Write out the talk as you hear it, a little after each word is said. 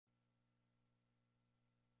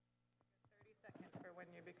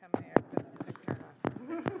come there, but quick turn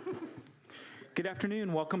on. Good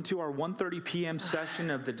afternoon. Welcome to our 1:30 p.m. session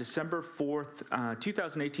of the December 4th,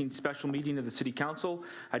 2018 special meeting of the City Council.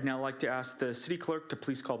 I'd now like to ask the City Clerk to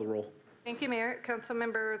please call the roll. Thank you, Mayor. Council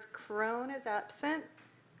members Crone is absent.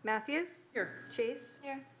 Matthews? Here. Chase?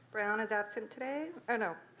 Here. Brown is absent today. Oh,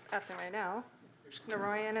 no, absent right now.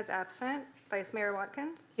 Naroyan is absent. Vice Mayor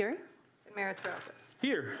Watkins? Here. And Mayor Terrell.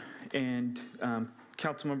 Here. And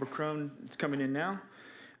Councilmember Crone is coming in now.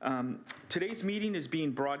 Today's meeting is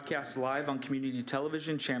being broadcast live on community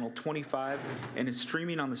television, channel 25, and is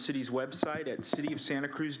streaming on the city's website at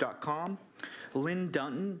cityofsantacruz.com. Lynn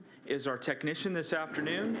Dunton is our technician this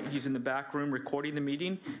afternoon. He's in the back room recording the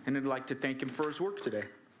meeting, and I'd like to thank him for his work today.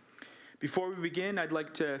 Before we begin, I'd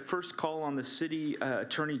like to first call on the city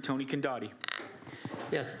attorney, Tony Condotti.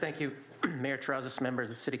 Yes, thank you, Mayor Terrazas, members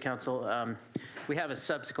of the City Council. We have a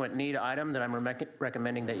subsequent need item that I'm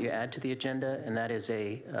recommending that you add to the agenda, and that is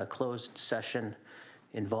a closed session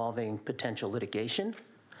involving potential litigation.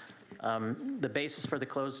 The basis for the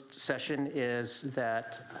closed session is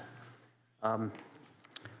that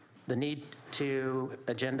the need to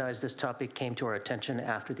agendize this topic came to our attention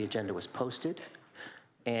after the agenda was posted,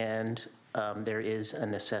 and there is a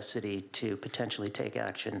necessity to potentially take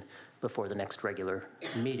action before the next regular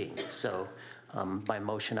meeting. So by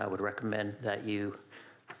motion, I would recommend that you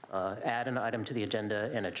add an item to the agenda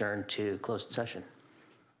and adjourn to closed session.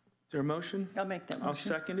 Is there a motion? I'll make that motion.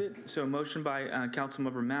 I'll second it. So a motion by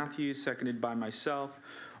Councilmember Matthews, seconded by myself.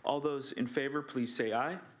 All those in favor, please say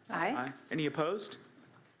aye. Aye. Any opposed?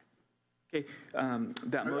 Okay,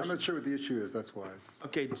 that motion. I'm not sure what the issue is, that's why.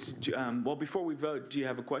 Okay, well, before we vote, do you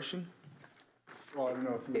have a question? Well, I don't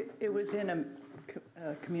know if you, It was in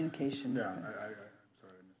a communication. yeah, I'm sorry, I missed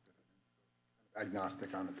it.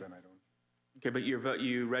 Agnostic on it, then I don't. Okay, but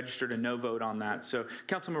you registered a no vote on that. So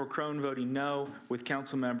Councilmember Crone voting no, with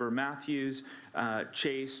Councilmember Matthews,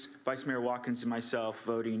 Chase, Vice Mayor Watkins, and myself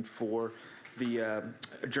voting for the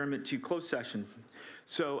adjournment to closed session.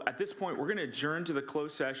 So at this point, we're going to adjourn to the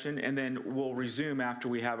closed session, and then we'll resume after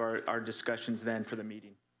we have our discussions then for the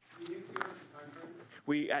meeting.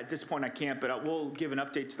 At this point, I can't, but we'll give an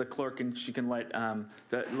update to the clerk, and she can let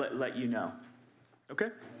you know. Okay?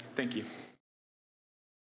 Thank you.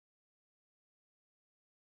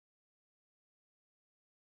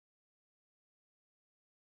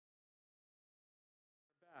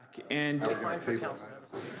 And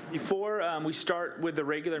before we start with the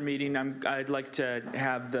regular meeting, I'd like to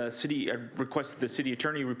have the city request the city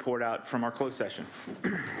attorney report out from our closed session.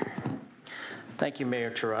 Thank you,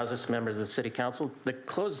 Mayor Terrazas, members of the City Council. The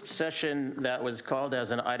closed session that was called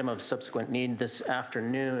as an item of subsequent need this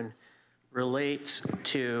afternoon relates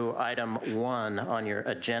to item 1 on your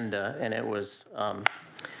agenda, and it was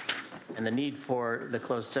and the need for the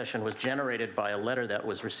closed session was generated by a letter that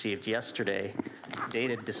was received yesterday,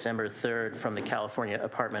 dated December 3rd, from the California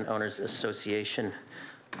Apartment Owners Association.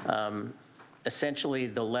 Essentially,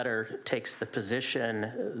 the letter takes the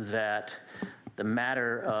position that the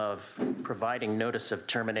matter of providing notice of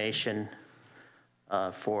termination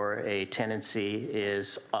for a tenancy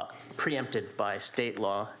is preempted by state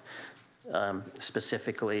law,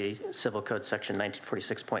 specifically Civil Code Section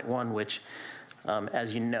 1946.1, which,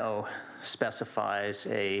 as you know, specifies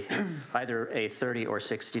either a 30 or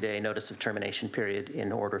 60-day notice of termination period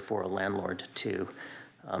in order for a landlord to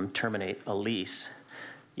terminate a lease.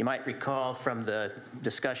 You might recall from the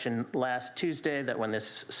discussion last Tuesday that when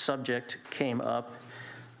this subject came up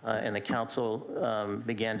and the council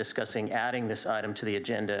began discussing adding this item to the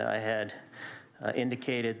agenda, I had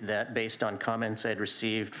indicated that based on comments I'd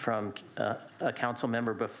received from a council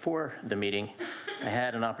member before the meeting, I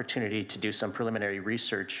had an opportunity to do some preliminary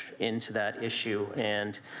research into that issue,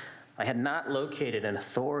 and I had not located an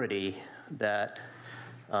authority that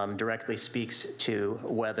directly speaks to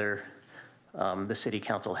whether the City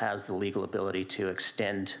Council has the legal ability to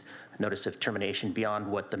extend notice of termination beyond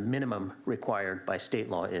what the minimum required by state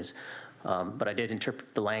law is. But I did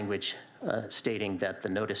interpret the language stating that the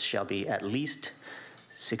notice shall be at least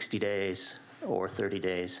 60 days or 30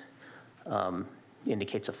 days.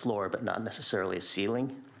 Indicates a floor, but not necessarily a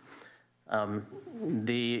ceiling.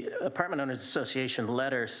 The Apartment Owners Association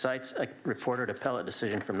letter cites a reported appellate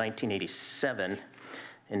decision from 1987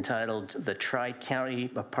 entitled The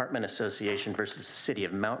Tri-County Apartment Association versus the City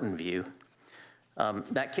of Mountain View.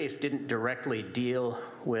 That case didn't directly deal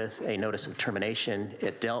with a notice of termination.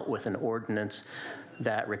 It dealt with an ordinance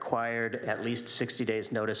that required at least 60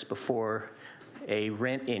 days notice before a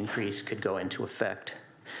rent increase could go into effect.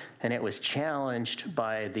 And it was challenged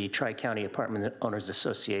by the Tri-County Apartment Owners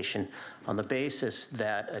Association on the basis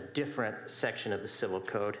that a different section of the Civil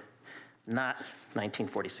Code, not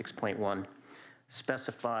 1946.1,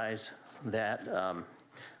 specifies that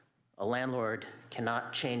a landlord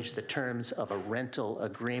cannot change the terms of a rental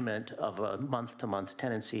agreement of a month-to-month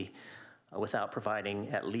tenancy without providing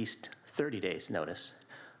at least 30 days notice.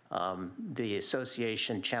 The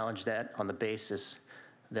association challenged that on the basis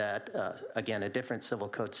that, again, a different civil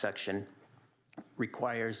code section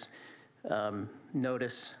requires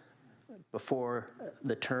notice before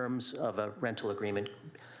the terms of a rental agreement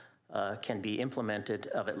can be implemented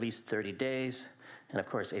of at least 30 days. And of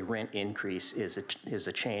course, a rent increase is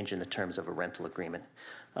a change in the terms of a rental agreement.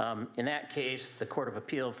 In that case, the Court of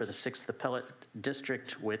Appeal for the 6th Appellate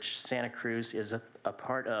District, which Santa Cruz is a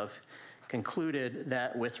part of, concluded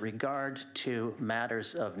that with regard to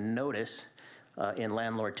matters of notice in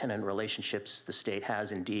landlord-tenant relationships, the state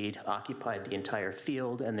has indeed occupied the entire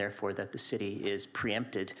field, and therefore that the city is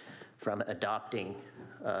preempted from adopting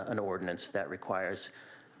an ordinance that requires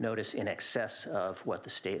notice in excess of what the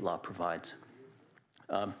state law provides.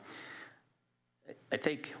 I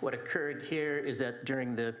think what occurred here is that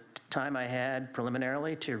during the time I had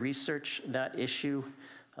preliminarily to research that issue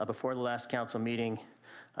before the last council meeting,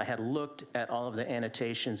 I had looked at all of the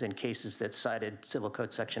annotations in cases that cited Civil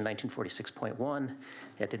Code Section 1946.1.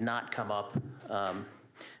 It did not come up.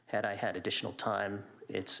 Had I had additional time,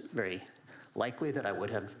 it's very likely that I would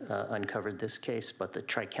have uncovered this case, but the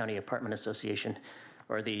Tri-County Apartment Association,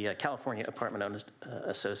 or the California Apartment Owners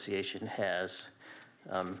Association, has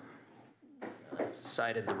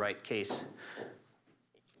cited the right case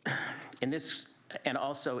in this, and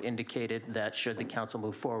also indicated that should the council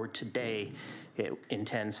move forward today, it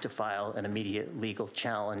intends to file an immediate legal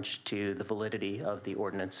challenge to the validity of the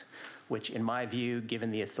ordinance, which in my view, given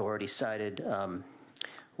the authority cited,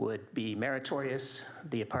 would be meritorious.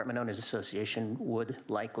 The Apartment Owners Association would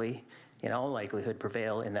likely, in all likelihood,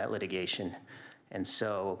 prevail in that litigation. And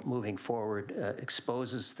so moving forward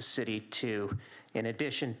exposes the city to, in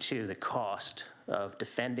addition to the cost of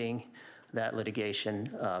defending that litigation,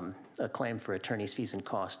 a claim for attorney's fees and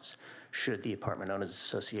costs should the Apartment Owners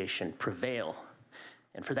Association prevail.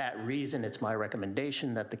 And for that reason, it's my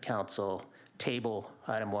recommendation that the council table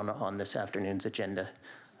item 1 on this afternoon's agenda,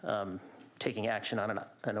 taking action on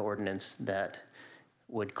an ordinance that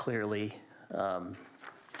would clearly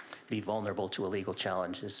be vulnerable to a legal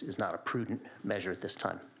challenge is not a prudent measure at this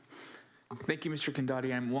time. Thank you, Mr.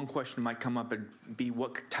 Condati. And one question might come up and be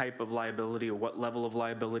what type of liability or what level of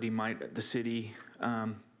liability might the city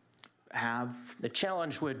have? The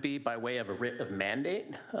challenge would be by way of a writ of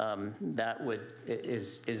mandate. That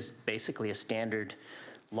is basically a standard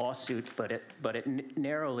lawsuit, but it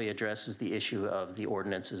narrowly addresses the issue of the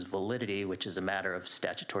ordinance's validity, which is a matter of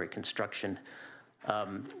statutory construction.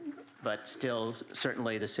 But still,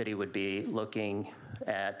 certainly the city would be looking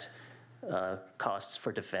at costs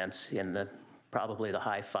for defense in probably the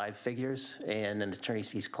high 5 figures, and an attorney's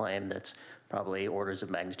fees claim that's probably orders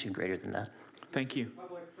of magnitude greater than that. Thank you.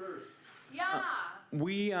 Public first. Yeah.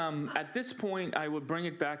 We, at this point, I would bring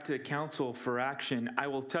it back to the council for action. I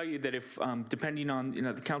will tell you that if, depending on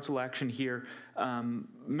the council action here,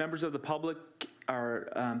 members of the public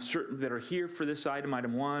are certain that are here for this item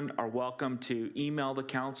 1, are welcome to email the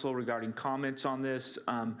council regarding comments on this.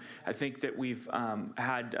 I think that we've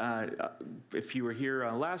had, if you were here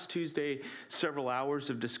last Tuesday, several hours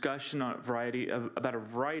of discussion on about a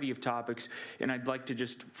variety of topics, and I'd like to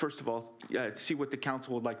just, first of all, see what the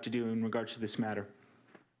council would like to do in regards to this matter.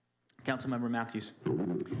 Councilmember Matthews.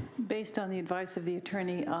 Based on the advice of the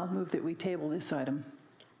attorney, I'll move that we table this item.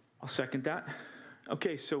 I'll second that.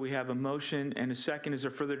 Okay, so we have a motion and a second. Is there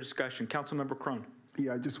further discussion? Councilmember Crone.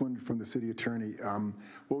 Yeah, I just wondered from the city attorney,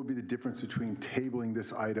 what would be the difference between tabling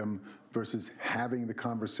this item versus having the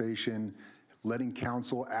conversation, letting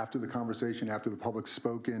council after the conversation, after the public's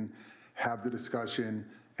spoken, have the discussion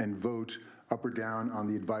and vote up or down on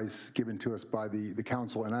the advice given to us by the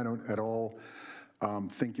council? And I don't at all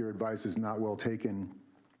think your advice is not well taken,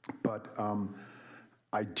 but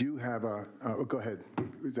I do have go ahead.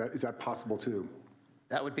 Is that possible too?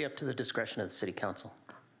 That would be up to the discretion of the city council.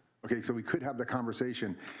 Okay, so we could have the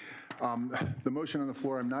conversation. The motion on the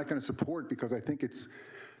floor, I'm not going to support because I think it's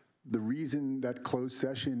the reason that closed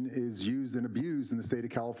session is used and abused in the state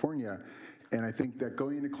of California. And I think that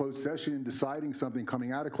going into closed session, deciding something,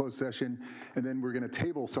 coming out of closed session, and then we're going to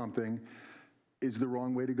table something is the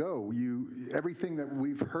wrong way to go. Everything that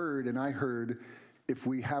we've heard, and I heard, if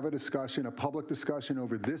we have a discussion, a public discussion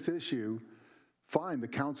over this issue, fine, the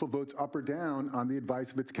council votes up or down on the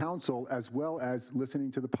advice of its council, as well as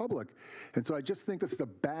listening to the public. And so I just think this is a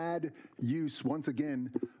bad use, once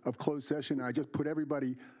again, of closed session. I just put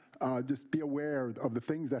everybody just be aware of the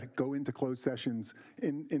things that go into closed sessions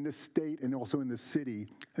in this state and also in this city,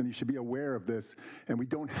 and you should be aware of this. And we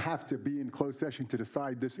don't have to be in closed session to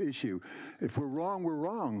decide this issue. If we're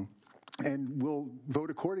wrong, and we'll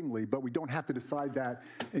vote accordingly, but we don't have to decide that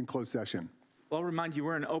in closed session. Well, I'll remind you,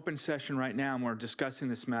 we're in open session right now, and we're discussing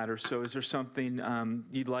this matter. So is there something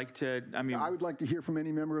you'd like to, I would like to hear from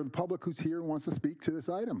any member of the public who's here and wants to speak to this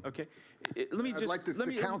item. Okay. Let me just. I'd like the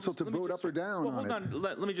council to vote up or down well, on hold it. on.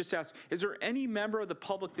 Let me just ask, is there any member of the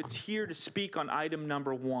public that's here to speak on item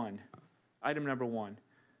number 1? Item number 1.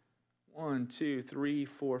 1, 2, 3,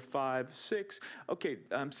 4, 5, 6. Okay,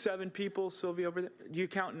 7 people. Sylvia over there. Do you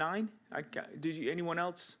count 9? Did you? Anyone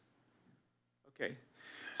else? Okay.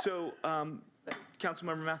 So,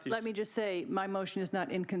 Councilmember Matthews. Let me just say, my motion is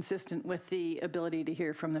not inconsistent with the ability to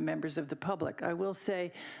hear from the members of the public. I will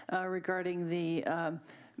say, regarding the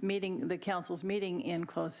the council's meeting in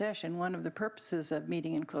closed session, one of the purposes of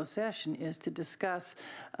meeting in closed session is to discuss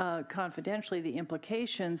confidentially the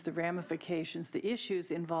implications, the ramifications, the issues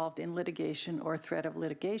involved in litigation or threat of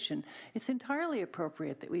litigation. It's entirely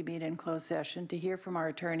appropriate that we meet in closed session to hear from our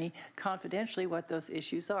attorney confidentially what those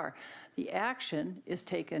issues are. The action is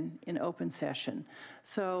taken in open session.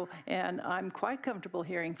 So, and I'm quite comfortable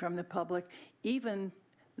hearing from the public, even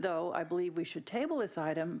though I believe we should table this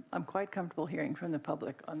item. I'm quite comfortable hearing from the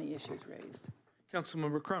public on the issues raised.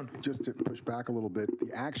 Councilmember Crone. Just to push back a little bit,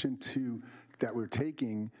 the action that we're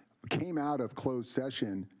taking came out of closed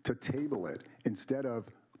session to table it instead of,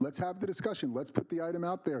 let's have the discussion, let's put the item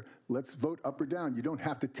out there, let's vote up or down. You don't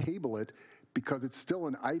have to table it because it's still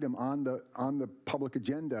an item on the public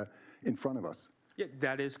agenda in front of us. Yeah,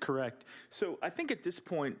 that is correct. So I think at this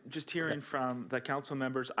point, just hearing from the council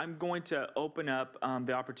members, I'm going to open up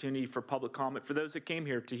the opportunity for public comment for those that came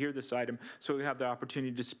here to hear this item, so we have the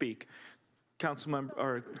opportunity to speak. Councilmember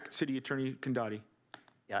or City Attorney Condati.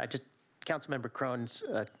 Yeah, Councilmember Crone's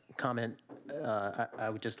comment, I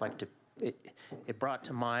would just like to, it brought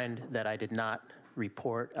to mind that I did not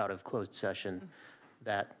report out of closed session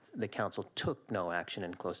that the council took no action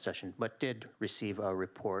in closed session, but did receive a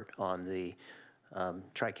report on the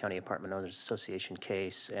Tri-County Apartment Owners Association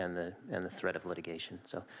case and the threat of litigation.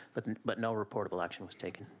 So, but no reportable action was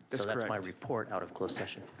taken. That's so that's my correct. report out of closed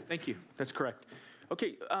session. Thank you. That's correct.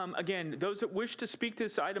 Okay. Again, those that wish to speak to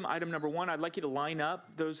this item, item number 1, I'd like you to line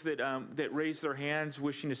up. Those that that raise their hands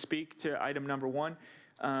wishing to speak to item number 1.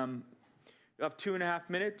 You have 2.5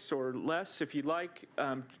 minutes or less if you'd like,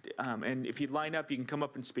 and if you'd line up, you can come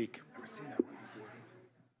up and speak.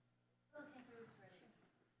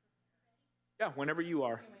 Yeah, whenever you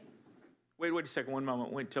are. Wait a second, one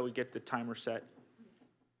moment. Wait until we get the timer set.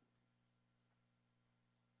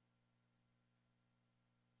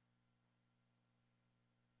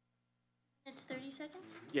 It's 30 seconds?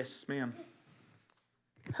 Yes, ma'am.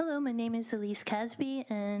 Hello, my name is Elise Casby,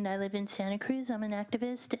 and I live in Santa Cruz. I'm an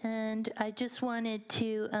activist, and I just wanted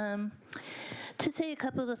to say a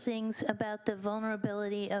couple of things about the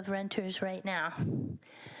vulnerability of renters right now.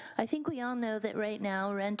 I think we all know that right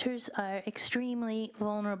now renters are extremely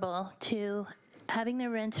vulnerable to having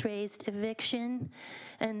their rents raised, eviction,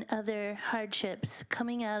 and other hardships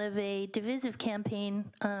coming out of a divisive campaign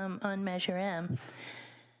on Measure M.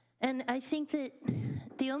 And I think that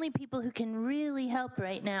the only people who can really help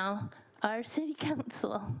right now are City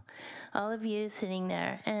Council, all of you sitting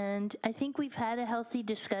there. And I think we've had a healthy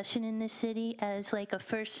discussion in this city as like a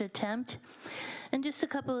first attempt. And just a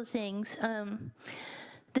couple of things.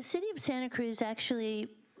 The City of Santa Cruz actually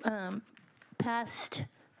passed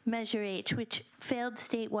Measure H, which failed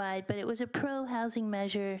statewide, but it was a pro-housing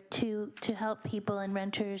measure to help people and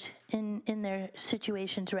renters in their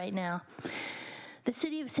situations right now. The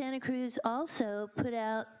City of Santa Cruz also put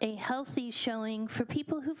out a healthy showing for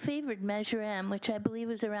people who favored Measure M, which I believe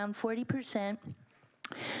was around 40%,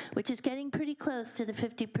 which is getting pretty close to the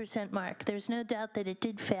 50% mark. There's no doubt that it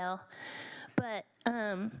did fail, but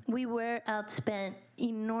we were outspent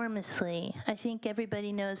enormously. I think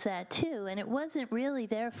everybody knows that too, and it wasn't really,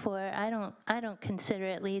 therefore, I don't consider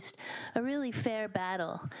at least, a really fair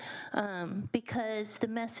battle, because the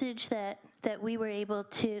message that we were able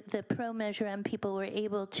to, the pro-Measure M people were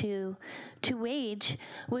able to wage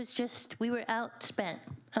was just, we were outspent.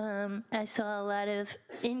 I saw a lot of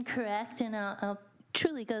incorrect, and I'll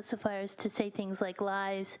truly go so far as to say things like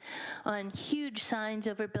lies on huge signs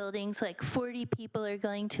over buildings, like 40 people are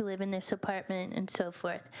going to live in this apartment and so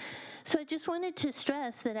forth. So I just wanted to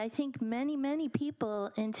stress that I think many, many people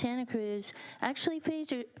in Santa Cruz actually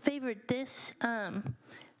favored this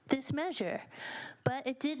this measure, but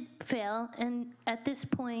it did fail, and at this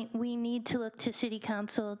point we need to look to City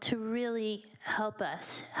Council to really help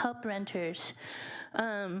us, help renters.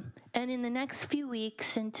 And in the next few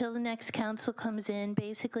weeks, until the next council comes in,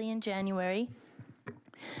 basically in January,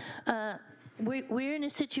 we're in a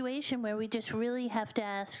situation where we just really have to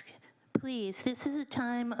ask, please, this is a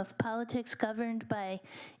time of politics governed by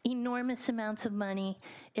enormous amounts of money.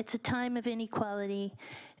 It's a time of inequality.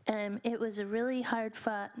 It was a really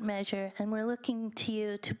hard-fought measure, and we're looking to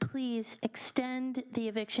you to please extend the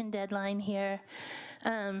eviction deadline here,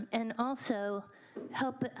 and also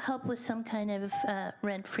help with some kind of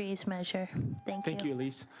rent freeze measure. Thank you. Thank you,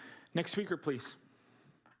 Elise. Next speaker, please.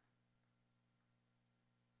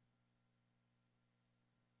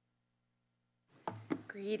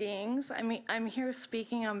 Greetings. I'm here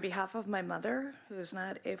speaking on behalf of my mother, who is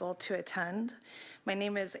not able to attend. My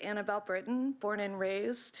name is Annabelle Britton, born and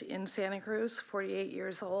raised in Santa Cruz, 48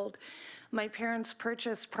 years old. My parents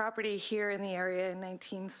purchased property here in the area in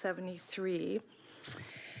 1973.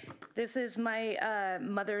 This is my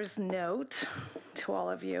mother's note to all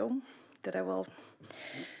of you that I will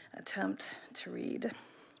attempt to read.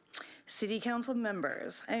 City Council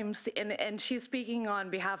members, and she's speaking on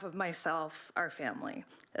behalf of myself, our family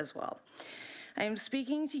as well. I am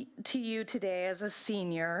speaking to you today as a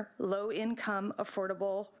senior, low-income,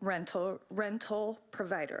 affordable rental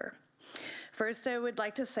provider. First, I would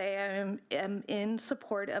like to say I am in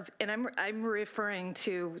support of, and I'm referring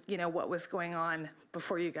to, what was going on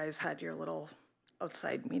before you guys had your little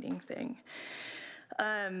outside meeting thing.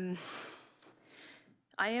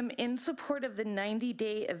 I am in support of the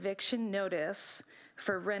 90-day eviction notice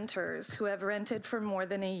for renters who have rented for more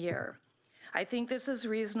than a year. I think this is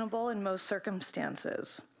reasonable in most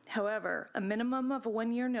circumstances. However, a minimum of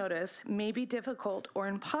 1 year notice may be difficult or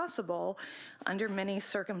impossible under many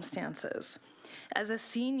circumstances. As a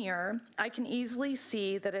senior, I can easily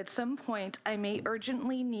see that at some point I may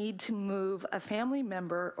urgently need to move a family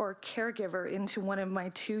member or caregiver into one of my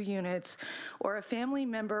 2 units, or a family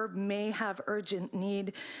member may have urgent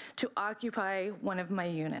need to occupy one of my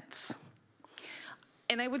units.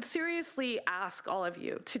 And I would seriously ask all of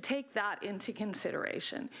you to take that into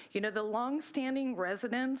consideration. The long-standing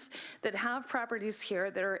residents that have properties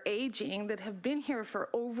here that are aging, that have been here for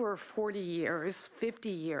over 40 years, 50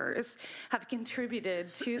 years, have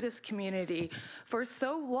contributed to this community for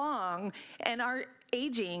so long and are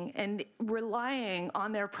aging and relying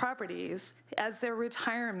on their properties as their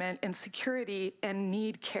retirement and security and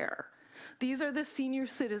need care. These are the senior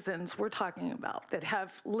citizens we're talking about that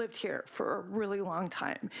have lived here for a really long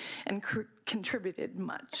time and contributed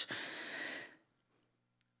much.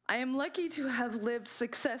 I am lucky to have lived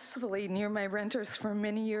successfully near my renters for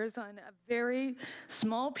many years on a very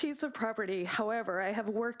small piece of property. However, I have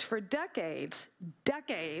worked for decades,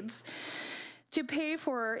 to pay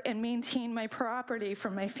for and maintain my property for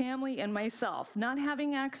my family and myself. Not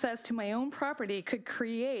having access to my own property could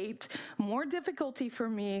create more difficulty for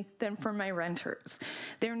me than for my renters.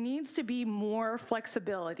 There needs to be more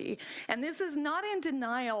flexibility. And this is not in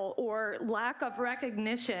denial or lack of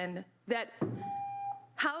recognition that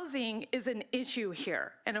housing is an issue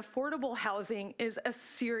here, and affordable housing is a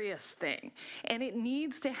serious thing, and it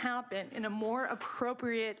needs to happen in a more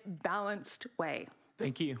appropriate, balanced way.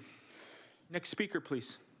 Thank you. Next speaker,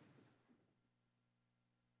 please.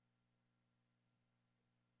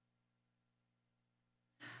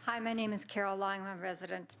 Hi, my name is Carol Long. I'm a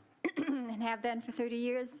resident and have been for 30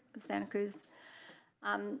 years of Santa Cruz.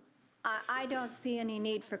 I don't see any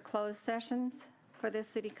need for closed sessions for this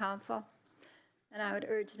city council, and I would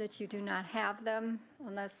urge that you do not have them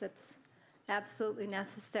unless it's absolutely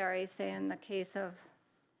necessary, say in the case of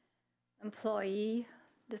employee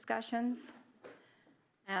discussions.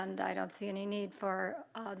 And I don't see any need for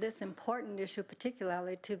this important issue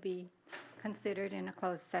particularly to be considered in a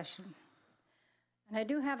closed session. And I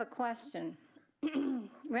do have a question.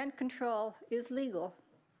 Rent control is legal,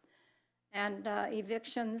 and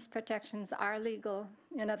evictions protections are legal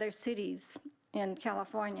in other cities in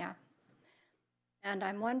California. And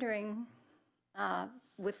I'm wondering,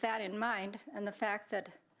 with that in mind, and the fact that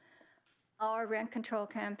our rent control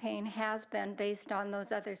campaign has been based on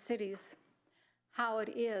those other cities, how it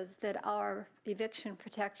is that our eviction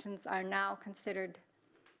protections are now considered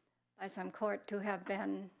by some court to have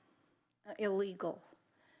been illegal.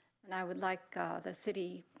 And I would like the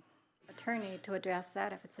city attorney to address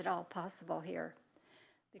that if it's at all possible here,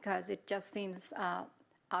 because it just seems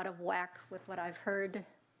out of whack with what I've heard.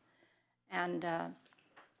 And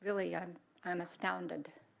really, I'm astounded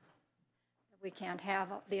that we can't have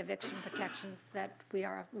the eviction protections that we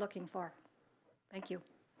are looking for. Thank you.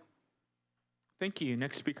 Thank you.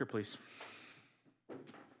 Next speaker, please.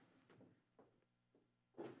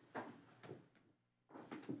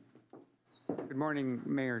 Good morning,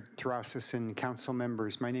 Mayor Terrasas and council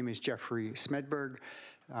members. My name is Jeffrey Smedberg.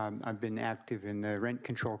 I've been active in the rent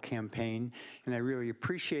control campaign, and I really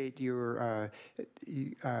appreciate your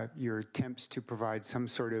attempts to provide some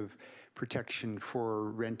sort of protection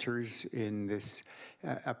for renters in this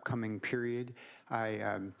upcoming period.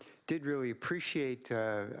 I did really appreciate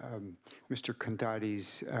Mr.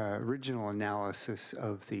 Condati's original analysis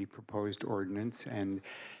of the proposed ordinance, and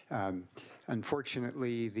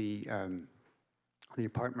unfortunately, the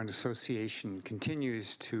Apartment Association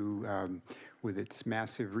continues to, with its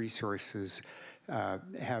massive resources,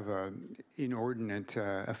 have an inordinate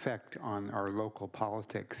effect on our local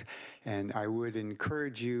politics. And I would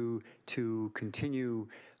encourage you to continue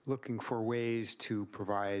looking for ways to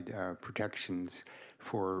provide protections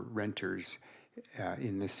for renters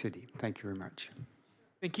in this city. Thank you very much.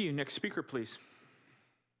 Thank you. Next speaker, please.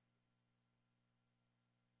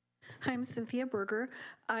 Hi, I'm Cynthia Berger.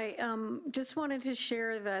 I just wanted to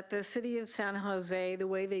share that the city of San Jose, the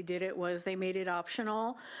way they did it was they made it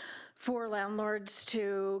optional for landlords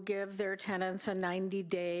to give their tenants a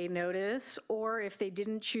 90-day notice, or if they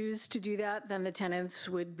didn't choose to do that, then the tenants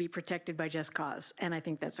would be protected by just cause. And I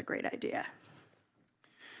think that's a great idea.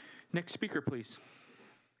 Next speaker, please.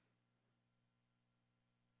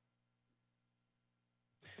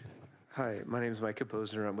 Hi, my name is Micah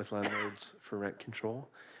Posner. I'm with Landlords for Rent Control.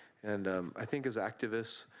 And I think as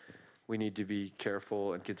activists, we need to be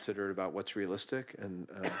careful and considerate about what's realistic, and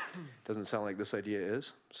it doesn't sound like this idea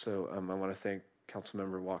is. So I want to thank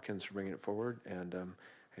Councilmember Watkins for bringing it forward, and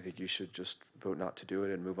I think you should just vote not to do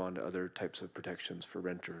it and move on to other types of protections for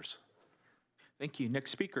renters. Thank you.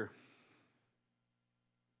 Next speaker.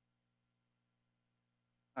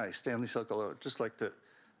 Hi, Stanley Sokolow. I'd just like to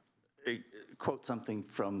quote something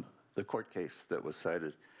from the court case that was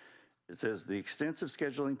cited. It says, the extensive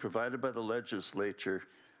scheduling provided by the legislature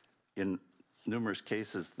in numerous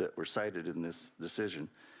cases that were cited in this decision,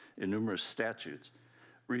 in numerous statutes,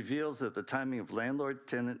 reveals that the timing of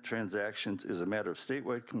landlord-tenant transactions is a matter of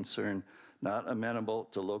statewide concern, not amenable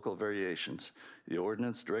to local variations. The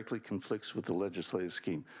ordinance directly conflicts with the legislative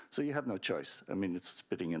scheme. So you have no choice. I mean, it's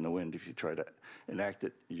spitting in the wind. If you try to enact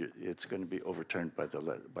it, it's going to be overturned by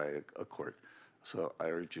a court. So I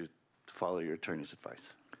urge you to follow your attorney's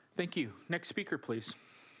advice. Thank you. Next speaker, please.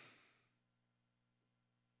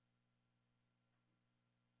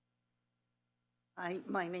 Hi,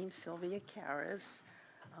 my name's Sylvia Karras.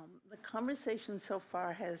 The conversation so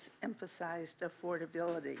far has emphasized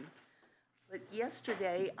affordability. But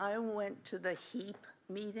yesterday, I went to the HEAP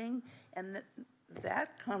meeting, and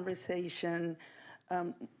that conversation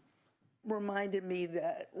reminded me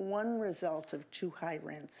that one result of too high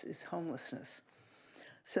rents is homelessness.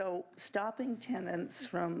 So stopping tenants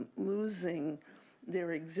from losing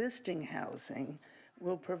their existing housing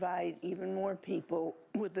will provide even more people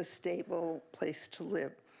with a stable place to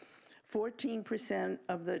live. 14%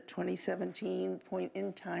 of the 2017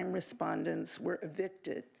 point-in-time respondents were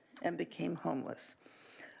evicted and became homeless.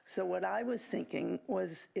 So what I was thinking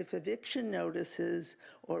was if eviction notices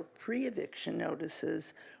or pre-eviction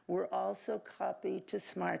notices were also copied to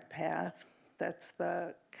SmartPath, that's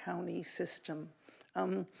the county system,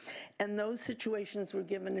 and those situations were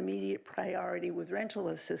given immediate priority with rental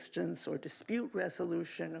assistance or dispute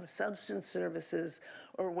resolution or substance services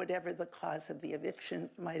or whatever the cause of the eviction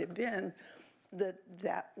might have been,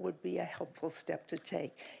 that would be a helpful step to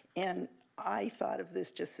take. And I thought of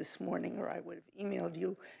this just this morning, or I would have emailed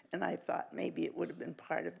you, and I thought maybe it would have been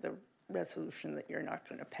part of the resolution that you're not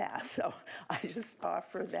going to pass. So I just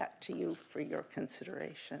offer that to you for your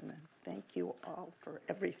consideration. And thank you all for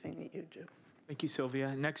everything that you do. Thank you,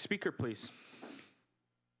 Sylvia. Next speaker, please.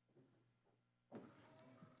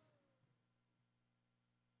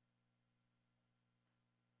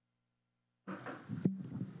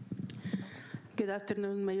 Good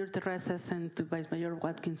afternoon, Mayor Terrazas and to Vice Mayor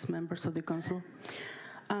Watkins, members of the council.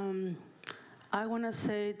 I want to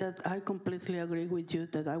say that I completely agree with you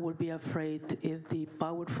that I would be afraid if the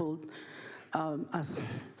powerful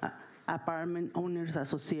Apartment Owners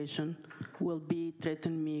Association will be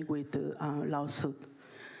threatening me with a lawsuit.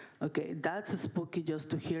 Okay, that's spooky just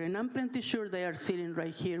to hear, and I'm pretty sure they are sitting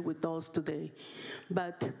right here with us today.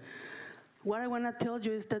 But what I want to tell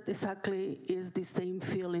you is that exactly is the same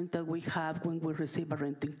feeling that we have when we receive a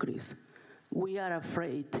rent increase. We are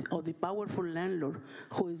afraid of the powerful landlord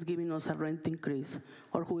who is giving us a rent increase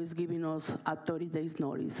or who is giving us a 30 days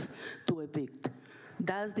notice to evict.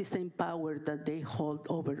 That's the same power that they hold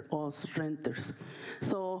over us renters.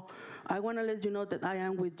 So I want to let you know that I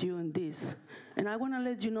am with you in this. And I want to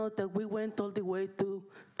let you know that we went all the way to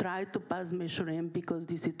try to pass Measure M because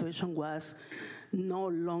the situation was no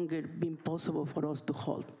longer been possible for us to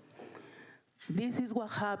hold. This is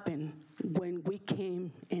what happened when we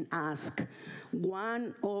came and asked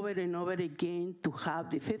over and over again to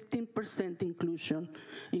have the 15%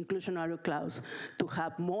 inclusionary clause, to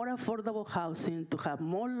have more affordable housing, to have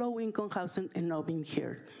more low-income housing, and not being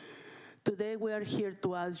heard. Today we are here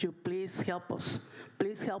to ask you, please help us.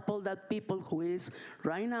 Please help all that people who is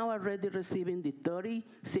right now already receiving the 30,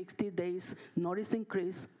 60 days notice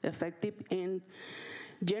increase effective in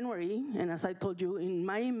January, and as I told you in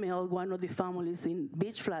my email, one of the families in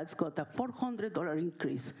Beach Flats got a $400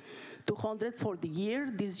 increase, $200 for the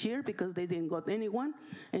year, this year, because they didn't got anyone,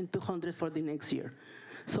 and $200 for the next year.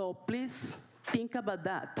 So please think about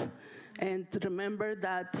that, and remember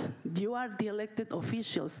that you are the elected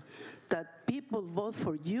officials, that people vote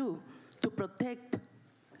for you to protect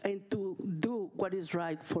and to do what is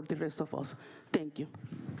right for the rest of us. Thank you.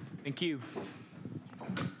 Thank you.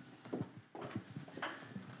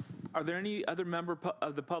 Are there any other member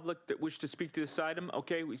of the public that wish to speak to this item?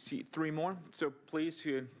 Okay, we see 3 more. So please,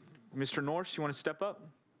 Mr. Norse, you want to step up?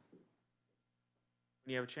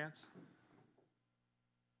 You have a chance.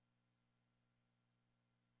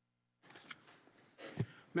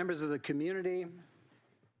 Members of the community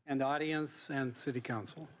and audience and City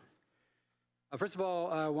Council. First of all,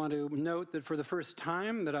 I want to note that for the first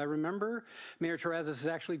time that I remember, Mayor Terrazas has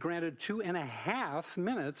actually granted 2.5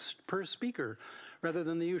 minutes per speaker, rather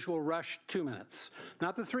than the usual rushed 2 minutes.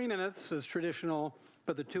 Not the 3 minutes as traditional,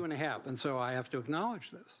 but the 2.5, and so I have to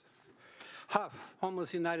acknowledge this. HUF,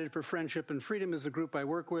 Homeless United for Friendship and Freedom, is the group I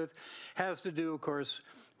work with, has to do, of course,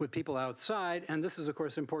 with people outside, and this is, of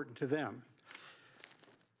course, important to them.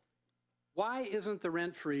 Why isn't the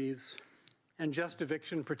rent freeze and just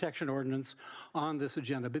eviction protection ordinance on this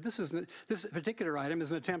agenda? But this particular item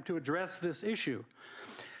is an attempt to address this issue.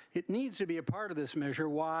 It needs to be a part of this measure.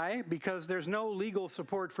 Why? Because there's no legal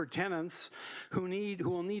support for tenants who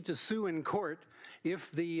will need to sue in court if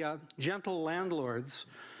the gentle landlords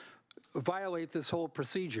violate this whole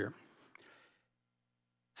procedure.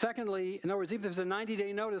 Secondly, in other words, if there's a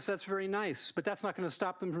 90-day notice, that's very nice, but that's not going to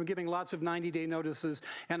stop them from giving lots of 90-day notices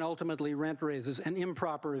and ultimately rent raises and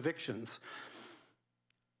improper evictions.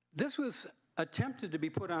 This was attempted to be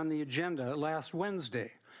put on the agenda last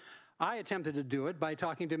Wednesday. I attempted to do it by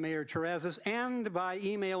talking to Mayor Terrazas and by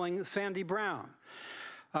emailing Sandy Brown.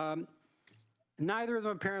 Neither of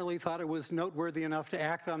them apparently thought it was noteworthy enough to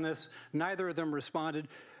act on this. Neither of them responded.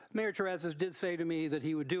 Mayor Terrazas did say to me that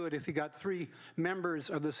he would do it if he got 3 members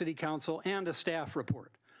of the City Council and a staff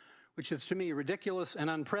report, which is to me ridiculous and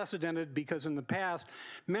unprecedented, because in the past,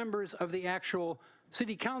 members of the actual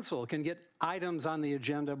City Council can get items on the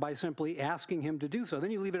agenda by simply asking him to do so.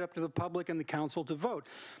 Then you leave it up to the public and the council to vote.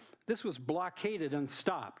 This was blockaded and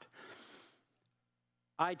stopped.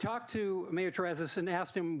 I talked to Mayor Terrazas and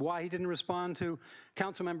asked him why he didn't respond to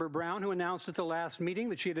Councilmember Brown, who announced at the last meeting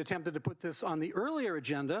that she had attempted to put this on the earlier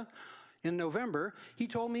agenda in November. He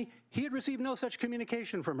told me he had received no such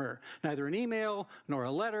communication from her, neither an email, nor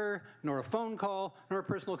a letter, nor a phone call, nor a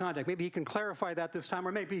personal contact. Maybe he can clarify that this time,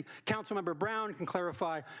 or maybe Councilmember Brown can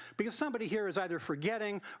clarify, because somebody here is either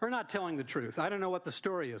forgetting or not telling the truth. I don't know what the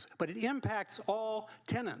story is, but it impacts all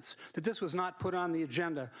tenants that this was not put on the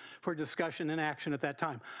agenda for discussion and action at that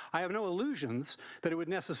time. I have no illusions that it would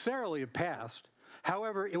necessarily have passed.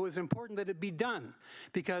 However, it was important that it be done,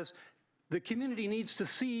 because the community needs to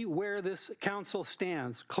see where this council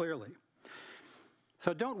stands clearly.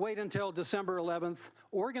 So don't wait until December 11th.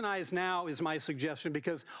 Organize now is my suggestion,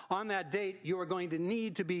 because on that date, you are going to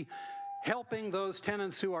need to be helping those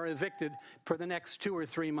tenants who are evicted for the next 2 or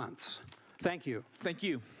 3 months. Thank you. Thank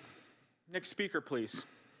you. Next speaker, please.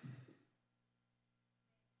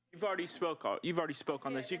 You've already spoke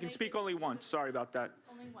on this. You can speak only once. Sorry about that.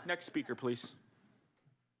 Only once. Next speaker, please.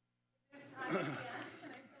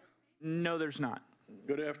 No, there's not.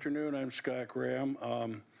 Good afternoon. I'm Scott Graham.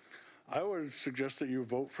 I would suggest that you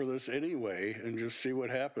vote for this anyway and just see what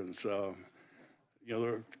happens. You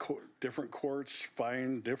know, different courts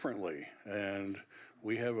find differently, and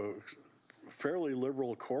we have a fairly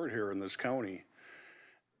liberal court here in this county.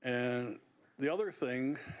 And the other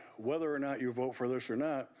thing, whether or not you vote for this or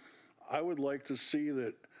not, I would like to see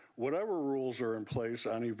that whatever rules are in place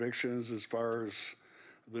on evictions, as far as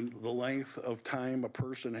the length of time a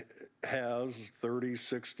person has, 30,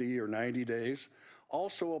 60, or 90 days,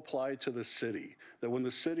 also apply to the city. That when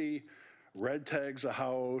the city red tags a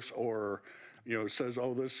house, or says,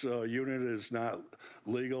 oh, this unit is not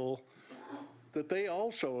legal, that they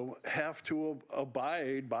also have to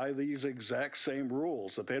abide by these exact same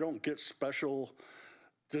rules, that they don't get special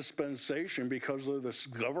dispensation because of this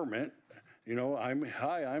government You know,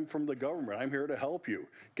 I'm from the government. I'm here to help you.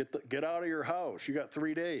 Get out of your house. You got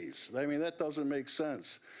 3 days. I mean, that doesn't make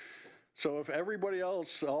sense. So if everybody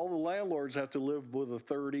else, all the landlords have to live with a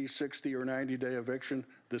 30, 60, or 90-day eviction,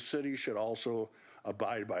 the city should also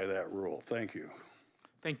abide by that rule. Thank you.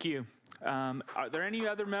 Thank you. Are there any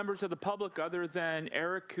other members of the public other than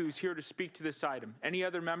Eric who's here to speak to this item? Any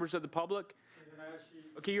other members of the public?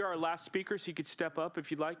 Okay, you're our last speaker, so you could step up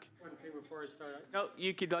if you'd like. One thing before I start. No,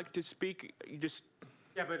 you could like to speak. You just.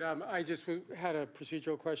 Yeah, but I just had a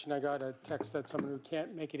procedural question. I got a text that someone who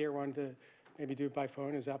can't make it here wanted to maybe do it by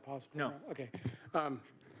phone. Is that possible? No. Okay.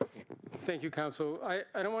 Thank you, Council.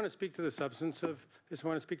 I don't want to speak to the substance of this. I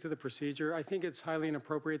want to speak to the procedure. I think it's highly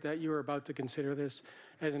inappropriate that you are about to consider this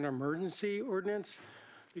as an emergency ordinance,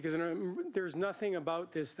 because there's nothing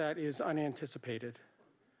about this that is unanticipated.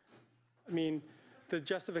 I mean, the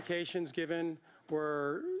justifications given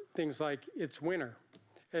were things like it's winter.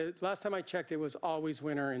 Last time I checked, it was always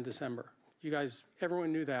winter in December. You guys,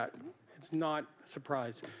 everyone knew that. It's not a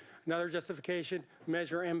surprise. Another justification,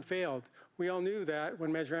 Measure M failed. We all knew that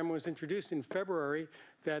when Measure M was introduced in February,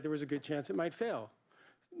 that there was a good chance it might fail.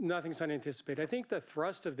 Nothing's unanticipated. I think the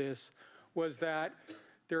thrust of this was that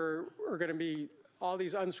there are going to be all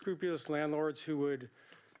these unscrupulous landlords who would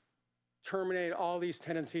terminate all these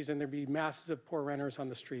tenancies, and there'd be masses of poor renters on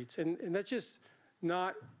the streets. And that's just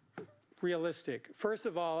not realistic. First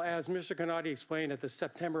of all, as Mr. Canati explained at the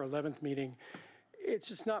September 11th meeting, it's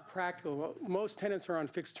just not practical. Most tenants are on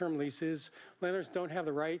fixed-term leases. Landlords don't have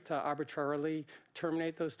the right to arbitrarily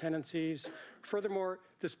terminate those tenancies. Furthermore,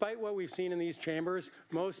 despite what we've seen in these chambers,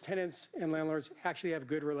 most tenants and landlords actually have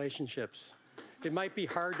good relationships. It might be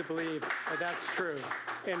hard to believe, but that's true.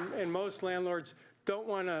 And most landlords don't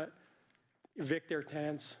want to evict their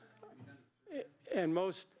tenants. And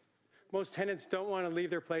most tenants don't want to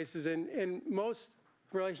leave their places. And most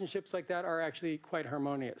relationships like that are actually quite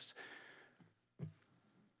harmonious.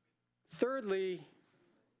 Thirdly,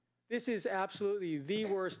 this is absolutely the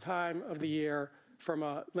worst time of the year from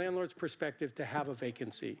a landlord's perspective to have a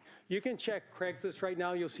vacancy. You can check Craigslist right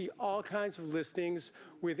now. You'll see all kinds of listings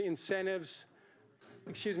with incentives.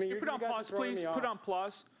 Excuse me. Put on pause, please. Put on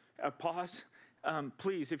pause. Pause.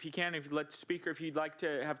 Please, if you can, if you let the speaker, if you'd like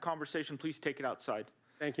to have conversation, please take it outside.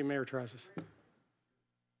 Thank you, Mayor Terrazas.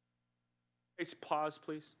 Please pause,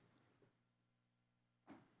 please.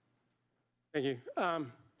 Thank you.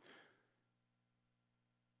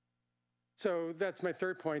 So that's my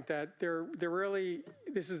third point, that they're really,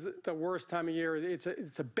 this is the worst time of year. It's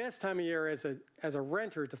the best time of year as a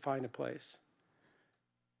renter to find a place.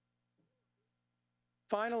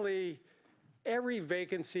 Finally, every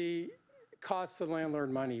vacancy costs the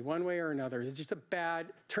landlord money, one way or another. It's just a bad,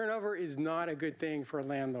 turnover is not a good thing for a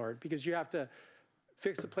landlord, because you have to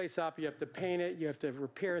fix the place up, you have to paint it, you have to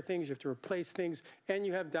repair things, you have to replace things, and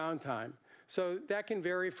you have downtime. So that can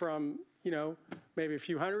vary from, you know, maybe a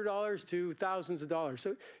few $100s to thousands of dollars.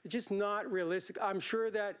 So it's just not realistic. I'm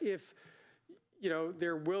sure that if, you know,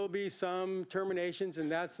 there will be some terminations,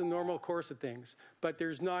 and that's the normal course of things, but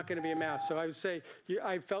there's not going to be a mass. So I would say,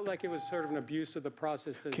 I felt like it was sort of an abuse of the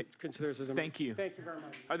process to consider this as a. Thank you. Thank you very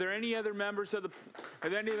much. Are there any other members of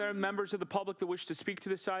the public that wish to speak to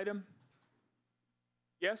this item?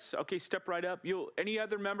 Yes? Okay, step right up. Any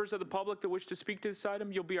other members of the public that wish to speak to this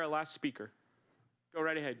item? You'll be our last speaker. Go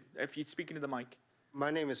right ahead, if you're speaking to the mic. My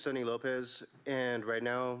name is Sonny Lopez, and right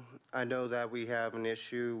now I know that we have an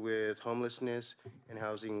issue with homelessness and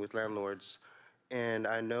housing with landlords, and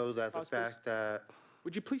I know that the fact that...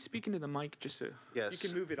 Would you please speak into the mic just so yes. You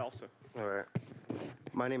can move it also. All right.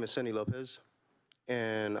 My name is Sonny Lopez,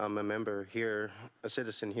 and I'm a member here, a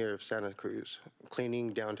citizen here of Santa Cruz,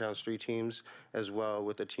 cleaning downtown street teams as well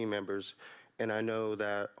with the team members, and I know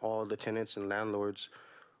that all the tenants and landlords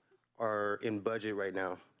are in budget right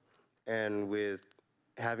now, and with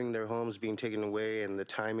having their homes being taken away and the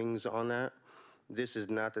timings on that, this is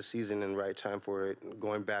not the season and right time for it.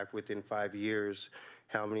 Going back within 5 years,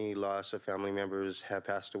 how many loss of family members have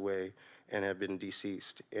passed away and have been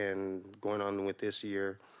deceased, and going on with this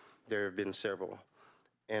year, there have been several.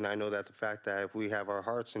 And I know that the fact that if we have our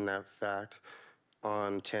hearts in that fact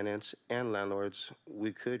on tenants and landlords,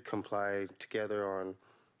 we could comply together on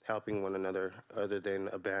helping one another other than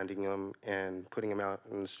abandoning them and putting them out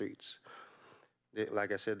in the streets.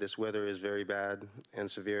 Like I said, this weather is very bad and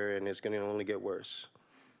severe, and it's going to only get worse.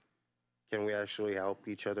 Can we actually help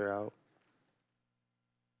each other out?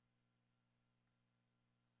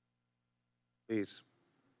 Please.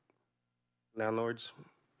 Landlords,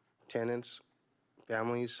 tenants,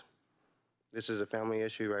 families, this is a family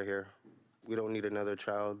issue right here. We don't need another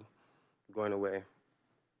child going away.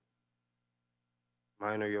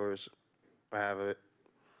 Mine or yours. I have a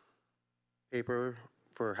paper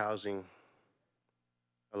for housing,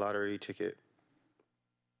 a lottery ticket.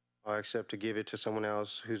 I'll accept to give it to someone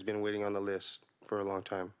else who's been waiting on the list for a long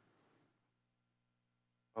time.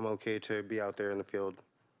 I'm okay to be out there in the field.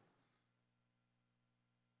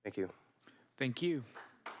 Thank you. Thank you.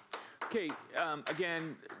 Okay,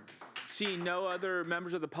 again, seeing no other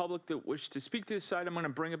members of the public that wish to speak to this item, I'm going to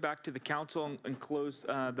bring it back to the council and close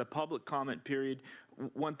the public comment period.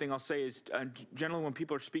 One thing I'll say is generally when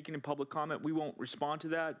people are speaking in public comment, we won't respond to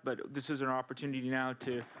that, but this is an opportunity now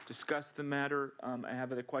to discuss the matter. I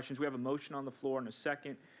have other questions. We have a motion on the floor in a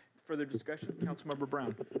second. Further discussion, Councilmember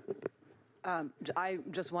Brown. I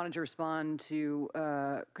just wanted to respond to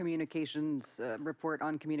communications report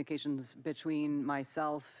on communications between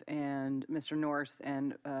myself and Mr. Norse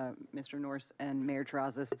and Mayor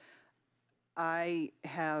Terrazas. I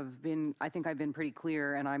think I've been pretty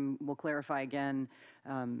clear, and I will clarify again.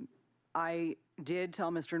 I did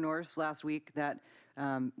tell Mr. Norse last week that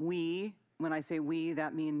when I say we,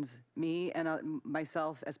 that means me and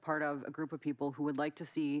myself as part of a group of people who would like to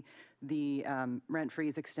see the rent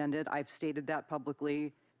freeze extended. I've stated that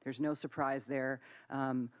publicly. There's no surprise there.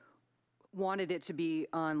 Wanted it to be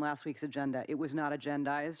on last week's agenda. It was not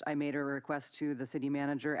agendized. I made a request to the city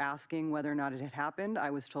manager asking whether or not it had happened. I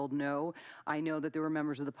was told no. I know that there were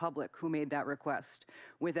members of the public who made that request.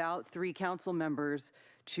 Without 3 council members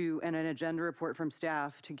and an agenda report from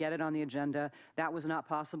staff to get it on the agenda, that was not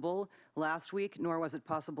possible last week, nor was it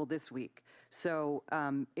possible this week. So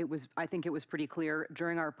I think it was pretty clear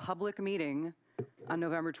during our public meeting on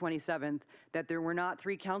November 27th that there were not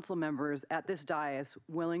 3 council members at this dais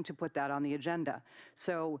willing to put that on the agenda.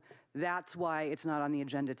 So that's why it's not on the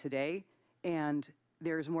agenda today, and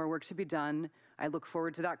there's more work to be done. I look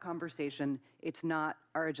forward to that conversation. It's not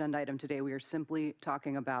our agenda item today. We are simply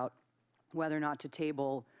talking about whether or not to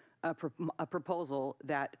table a proposal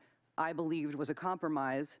that I believed was a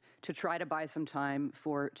compromise to try to buy some time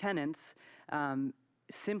for tenants,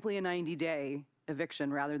 simply a 90-day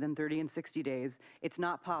eviction rather than 30 and 60 days. It's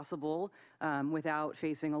not possible without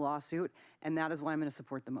facing a lawsuit, and that is why I'm going to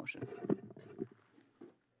support the motion.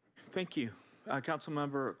 Thank you.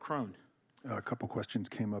 Councilmember Crone. A couple questions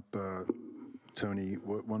came up, Tony.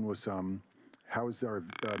 One was, how is our,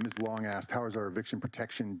 Ms. Long asked, how is our eviction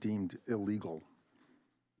protection deemed illegal?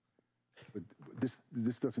 But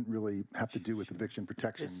this doesn't really have to do with eviction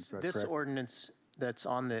protection. This ordinance that's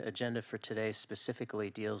on the agenda for today specifically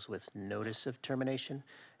deals with notice of termination.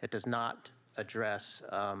 It does not address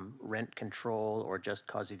rent control or just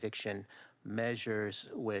cause eviction measures,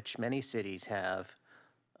 which many cities have.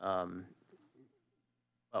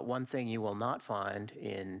 But one thing you will not find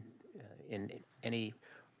in any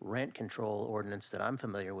rent control ordinance that I'm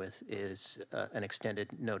familiar with is an extended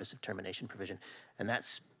notice of termination provision. And that's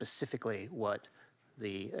specifically what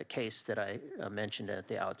the case that I mentioned at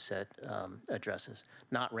the outset addresses,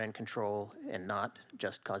 not rent control and not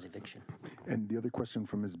just cause eviction. And the other question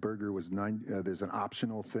from Ms. Berger was there's an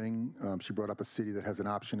optional thing. She brought up a city that has an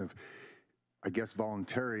option of, I guess,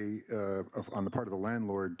 voluntary on the part of the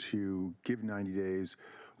landlord to give 90 days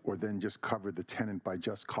or then just cover the tenant by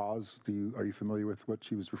just cause. Are you familiar with what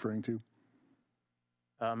she was referring to?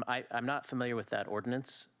 I'm not familiar with that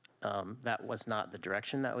ordinance. That was not the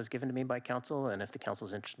direction that was given to me by council, and if the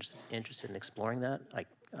council's interested in exploring that,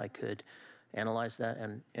 I could analyze that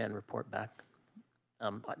and report back.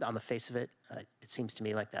 On the face of it, it seems to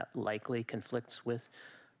me like that likely conflicts with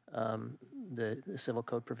the civil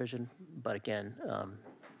code provision, but again,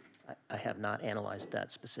 I have not analyzed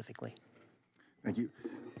that specifically. Thank you.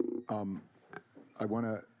 I want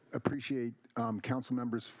to appreciate council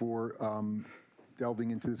members for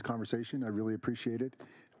delving into this conversation. I really appreciate it.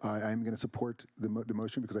 I am going to support the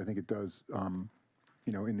motion because I think it does,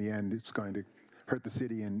 in the end, it's going to hurt the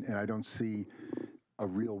city, and I don't see a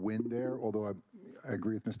real win there, although I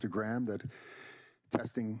agree with Mr. Graham that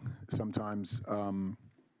testing sometimes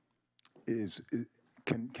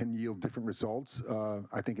can yield different results.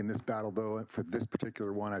 I think in this battle, though, for this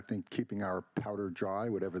particular one, I think keeping our powder dry,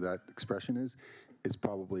 whatever that expression is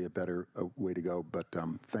probably a better way to go. But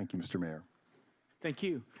thank you, Mr. Mayor. Thank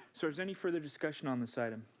you. So is there any further discussion on this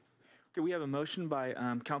item? Okay, we have a motion by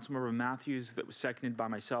Councilmember Matthews that was seconded by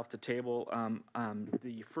myself to table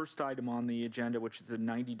the first item on the agenda, which is the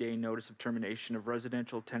 90-day notice of termination of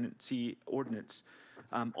residential tenancy ordinance.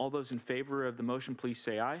 All those in favor of the motion, please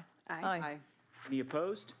say aye. Aye. Any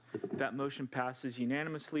opposed? That motion passes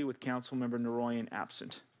unanimously with Councilmember Naroyan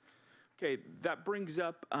absent. Okay, that brings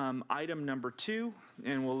up item number 2,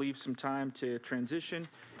 and we'll leave some time to transition.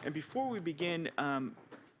 And before we begin,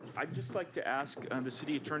 I'd just like to ask the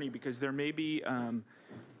city attorney, because there may be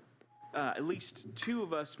at least two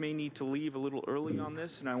of us may need to leave a little early on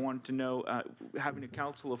this, and I wanted to know, having a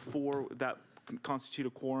council of 4, that constitute a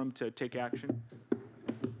quorum to take action?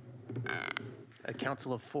 A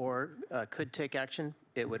council of 4 could take action.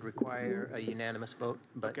 It would require a unanimous vote,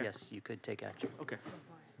 but yes, you could take action. Okay.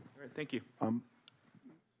 All right, thank you.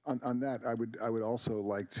 On that, I would also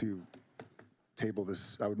like to table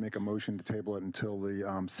this. I would make a motion to table it until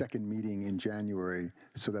the second meeting in January,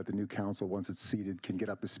 so that the new council, once it's seated, can get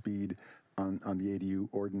up to speed on the ADU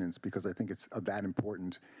ordinance, because I think it's that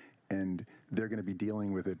important, and they're going to be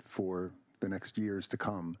dealing with it for the next years to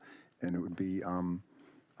come, and it would be,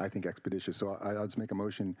 I think, expeditious. So I'll just make a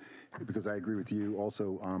motion, because I agree with you.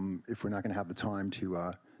 Also, if we're not going to have the time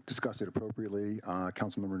to discuss it appropriately,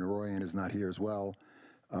 Councilmember Naroyan is not here as well,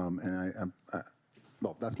 and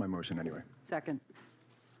well, that's my motion anyway. Second.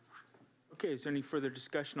 Okay, is there any further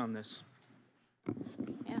discussion on this?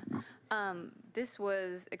 Yeah. This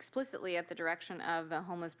was explicitly at the direction of the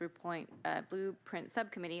Homeless Blueprint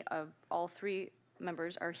Subcommittee. Of all 3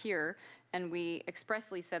 members are here, and we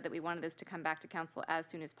expressly said that we wanted this to come back to council as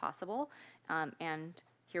soon as possible, and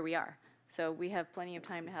here we are. So we have plenty of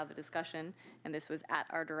time to have a discussion, and this was at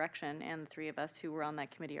our direction, and the 3 of us who were on that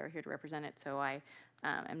committee are here to represent it, so I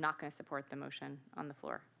am not going to support the motion on the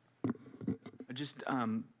floor.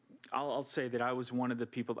 I'll say that I was one of the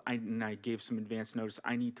people, and I gave some advance notice.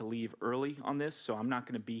 I need to leave early on this, so I'm not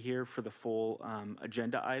going to be here for the full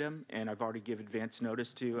agenda item, and I've already given advance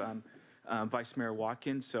notice to Vice Mayor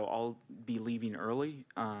Watkins, so I'll be leaving early.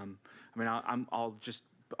 I mean, I'll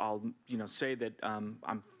say that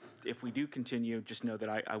if we do continue, just know that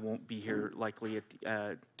I won't be here likely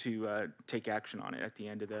to take action on it at the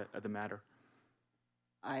end of the matter.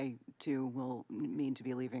 I, too, will need to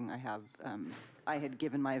be leaving. I had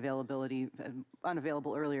given my availability,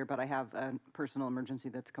 unavailable earlier, but I have a personal emergency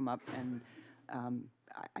that's come up, and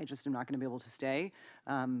I just am not going to be able to stay.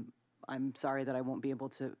 I'm sorry that I won't be able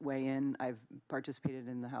to weigh in. I've participated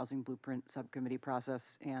in the Housing Blueprint Subcommittee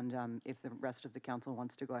process, and if the rest of the council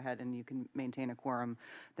wants to go ahead and you can maintain a quorum,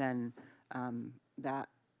 then that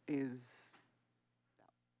is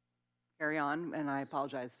carry on, and I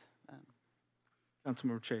apologize.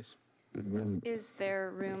 Councilmember Chase. Is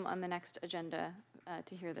there room on the next agenda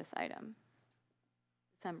to hear this item?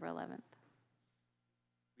 December 11th.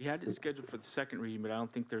 We had it scheduled for the second reading, but I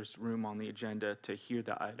don't think there's room on the agenda to hear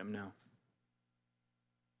the item now.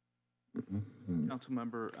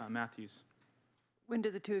 Councilmember Matthews. When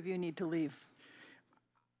do the 2 of you need to leave?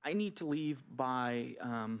 I need to leave by,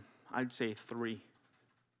 I'd say 3.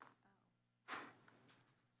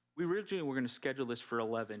 We originally were going to schedule this for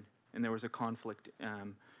 11, and there was a conflict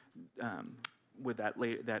with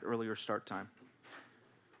that earlier start time.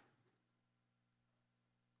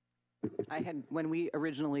 When we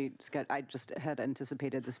originally I just had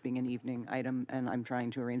anticipated this being an evening item, and I'm trying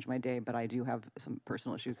to arrange my day, but I do have some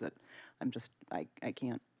personal issues that I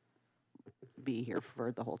can't be here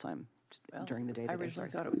for the whole time during the day. I originally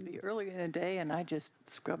thought it would be early in the day, and I just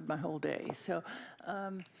scrubbed my whole day. So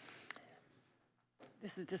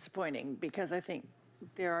this is disappointing, because I think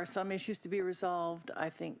there are some issues to be resolved. I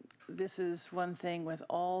think this is one thing with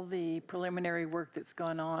all the preliminary work that's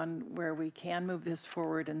gone on where we can move this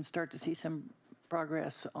forward and start to see some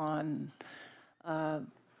progress on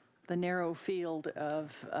the narrow field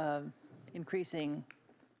of increasing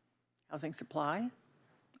housing supply.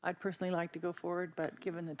 I'd personally like to go forward, but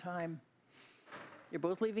given the time, you're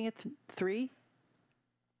both leaving at 3?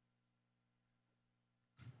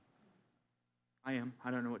 I am. I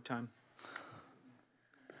don't know what time.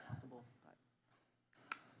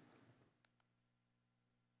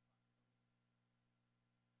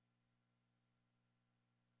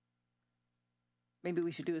 Maybe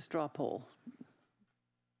we should do a straw poll.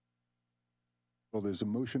 Well, there's a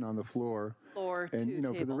motion on the floor. And,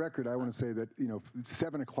 for the record, I want to say that,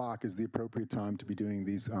 7 o'clock is the appropriate time to be doing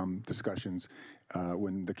these discussions,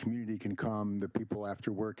 when the community can come, the people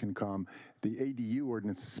after work can come. The ADU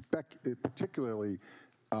ordinance particularly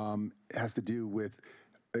has to do with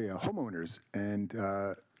homeowners, and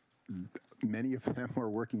many of them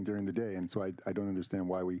are working during the day, and so I don't understand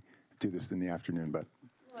why we do this in the afternoon, but.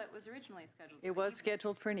 Well, it was originally scheduled. It was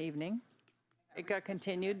scheduled for an evening. It got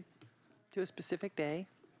continued to a specific day.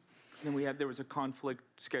 And then there was a conflict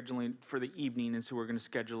scheduling for the evening, and so we're going to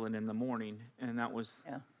schedule it in the morning, and that was.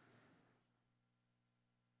 Yeah.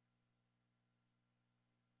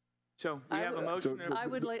 So we have a motion.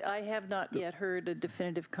 I have not yet heard a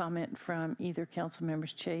definitive comment from either council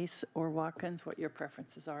members Chase or Watkins, what your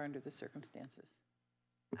preferences are under the circumstances.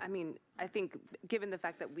 I mean, I think given the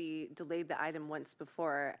fact that we delayed the item once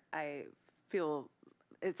before, I feel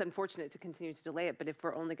it's unfortunate to continue to delay it, but if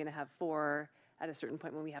we're only going to have 4 at a certain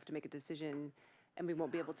point when we have to make a decision and we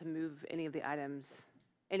won't be able to move any of the items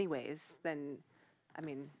anyways, then, I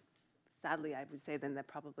mean, sadly, I would say then that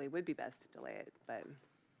probably would be best to delay it, but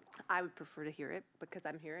I would prefer to hear it because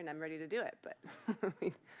I'm here and I'm ready to do it, but I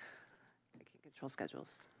mean, I can't control schedules,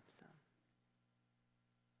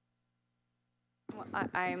 so. Well,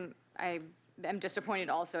 I'm disappointed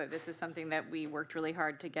also that this is something that we worked really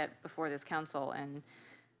hard to get before this council,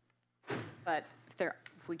 but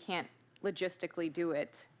if we can't logistically do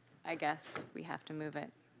it, I guess we have to move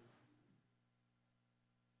it.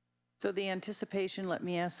 So the anticipation, let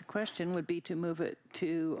me ask the question, would be to move it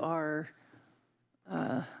to our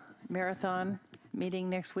marathon meeting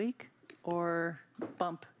next week or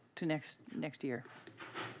bump to next year?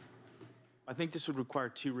 I think this would require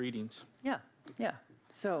 2 readings. Yeah, yeah.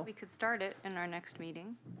 So We could start it in our next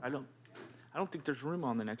meeting. I don't think there's room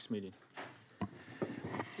on the next meeting.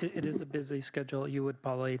 It is a busy schedule. You would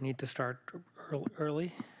probably need to start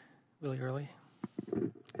early, really early.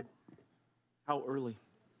 How early?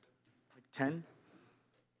 Like 10? In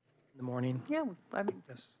the morning. Yeah, I mean,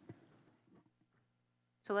 Yes.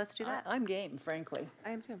 So let's do that. I'm game, frankly.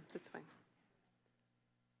 I am too, that's fine.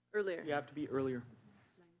 Earlier. You have to be earlier.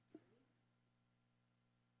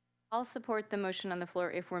 I'll support the motion on the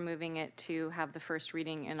floor if we're moving it to have the first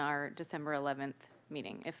reading in our December 11th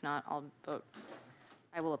meeting. If not,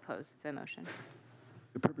 I will oppose the motion.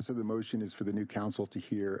 The purpose of the motion is for the new council to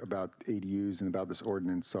hear about ADUs and about this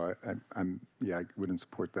ordinance, so I wouldn't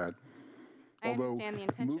support that. I Although understand the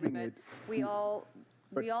intention, moving but it- we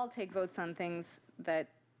all take votes on things that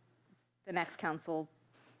the next council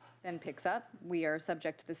then picks up. We are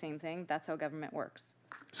subject to the same thing. That's how government works.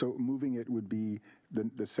 So moving it would be,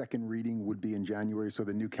 the second reading would be in January, so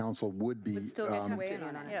the new council would be. Would still get to weigh in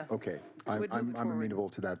on it. Yeah. Okay, Would move I'm it forward. amenable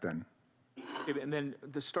to that then. Okay, and then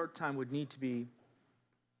the start time would need to be,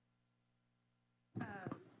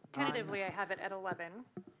 Tentatively, I have it at 11.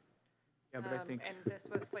 yeah, but I think, And this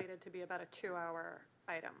was slated to be about a 2-hour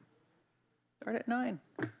item. Start at 9.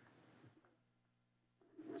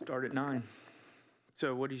 start at 9.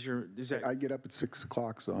 So what is that? I get up at 6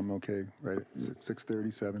 o'clock, so I'm okay, right?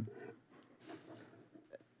 6:30, 7.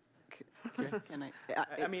 Can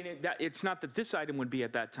I mean, it's not that this item would be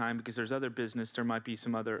at that time, because there's other business, there might be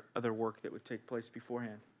some other work that would take place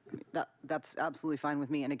beforehand. That's absolutely fine with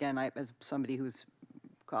me. And again, as somebody who's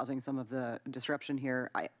causing some of the disruption here,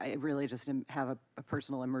 I really just have a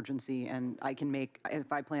personal emergency, and I can if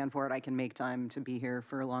I plan for it, I can make time to be here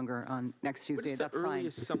for longer on next Tuesday. That's fine.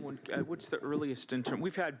 What's the earliest in term,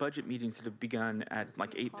 we've had budget meetings that have begun at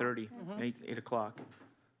like 8:30, 8 o'clock.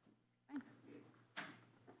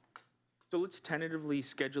 So let's tentatively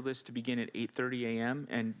schedule this to begin at 8:30 a.m.,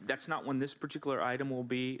 and that's not when this particular item will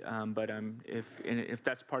be, but if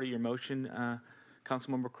that's part of your motion,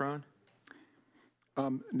 Councilmember Crone?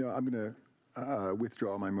 No, I'm going to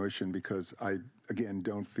withdraw my motion because I, again,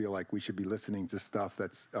 don't feel like we should be listening to stuff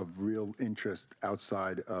that's of real interest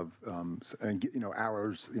outside of,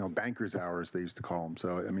 hours, bankers' hours, they used to call them.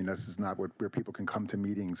 So, I mean, this is not where people can come to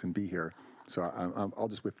meetings and be here. So I'll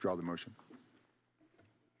just withdraw the motion.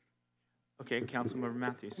 Okay, Councilmember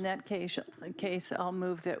Matthews. In that case, I'll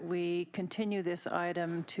move that we continue this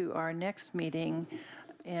item to our next meeting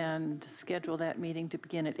and schedule that meeting to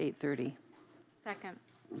begin at 8:30. Second.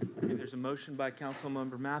 Okay, there's a motion by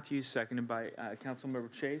Councilmember Matthews, seconded by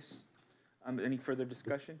Councilmember Chase. Any further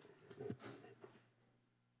discussion?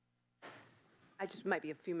 I just might be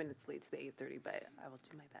a few minutes late to the 8:30, but I will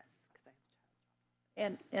do my best.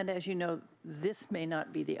 And as you know, this may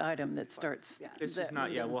not be the item that starts. This is not,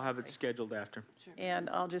 we'll have it scheduled after. And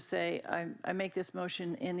I'll just say, I make this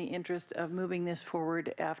motion in the interest of moving this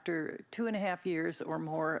forward after 2.5 years or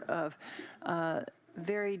more of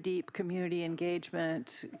very deep community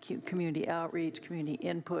engagement, community outreach, community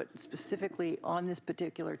input, specifically on this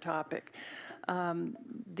particular topic.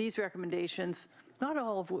 These recommendations, not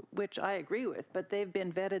all of which I agree with, but they've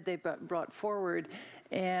been vetted, they've been brought forward,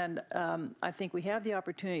 and I think we have the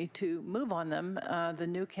opportunity to move on them. The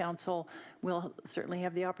new council will certainly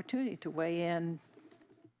have the opportunity to weigh in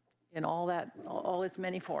all its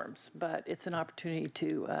many forms, but it's an opportunity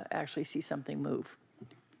to actually see something move.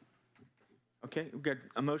 Okay, we've got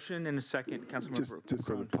a motion and a second. Councilmember Just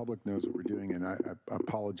so the public knows what we're doing, and I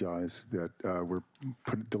apologize that we're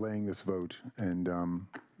delaying this vote, and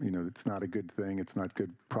it's not a good thing. It's not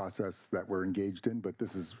good process that we're engaged in, but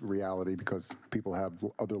this is reality because people have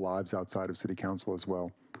other lives outside of City Council as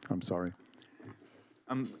well. I'm sorry.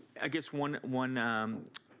 I guess one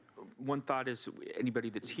thought is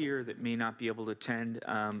anybody that's here that may not be able to attend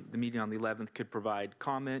the meeting on the 11th could provide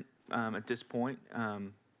comment at this point.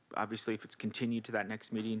 Obviously, if it's continued to that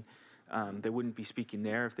next meeting, they wouldn't be speaking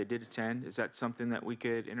there if they did attend. Is that something that we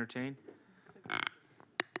could entertain?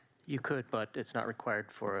 You could, but it's not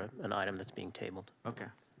required for an item that's being tabled. Okay.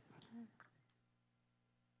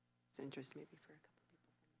 It's interest maybe for a couple.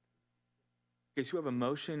 Okay, so we have a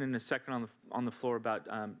motion and a second on the floor about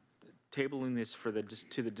tabling this for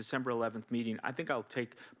to the December 11th meeting. I think I'll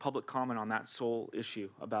take public comment on that sole issue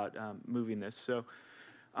about moving this. So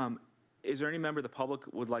is there any member of the public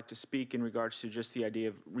would like to speak in regards to just the idea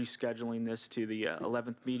of rescheduling this to the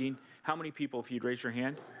 11th meeting? How many people, if you'd raise your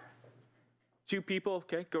hand? 2 people?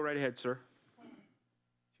 Okay, go right ahead, sir.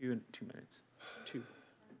 2 minutes. 2.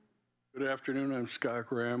 Good afternoon, I'm Scott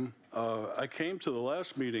Graham. I came to the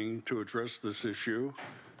last meeting to address this issue.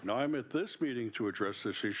 Now I'm at this meeting to address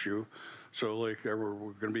this issue. So like, we're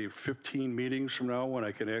going to be 15 meetings from now when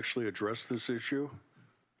I can actually address this issue?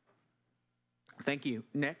 Thank you.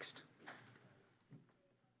 Next.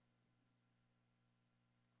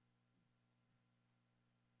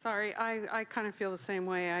 Sorry, I kind of feel the same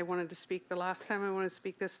way. I wanted to speak the last time. I want to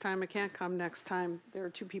speak this time. I can't come next time. There are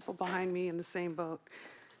 2 people behind me in the same boat.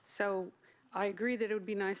 So I agree that it would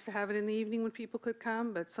be nice to have it in the evening when people could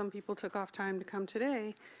come, but some people took off time to come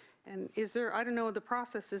today. And is there, I don't know the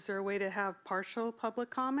process, is there a way to have partial public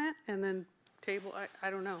comment and then table? I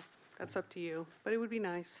don't know. That's up to you, but it would be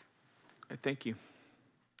nice. Thank you.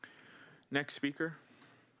 Next speaker.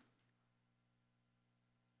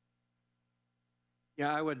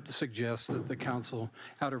 Yeah, I would suggest that the council,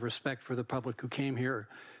 out of respect for the public who came here,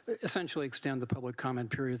 essentially extend the public comment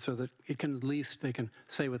period so that it can, at least they can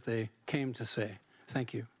say what they came to say.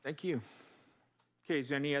 Thank you. Thank you. Okay, is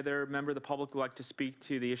there any other member of the public who would like to speak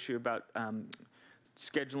to the issue about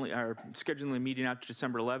scheduling a meeting out to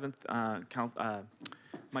December 11th?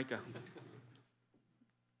 Micah.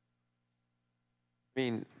 I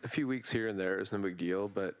mean, a few weeks here and there is no big deal,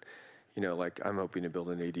 but you know, like I'm hoping to build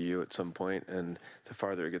an ADU at some point, and the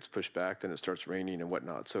farther it gets pushed back, then it starts raining and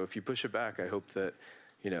whatnot. So if you push it back, I hope that,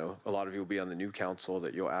 you know, a lot of you will be on the new council,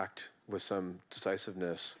 that you'll act with some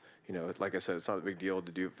decisiveness. You know, like I said, it's not a big deal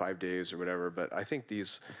to do it 5 days or whatever, but I think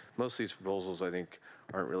most of these proposals, I think,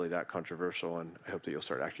 aren't really that controversial, and I hope that you'll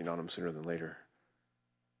start acting on them sooner than later.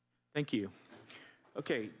 Thank you.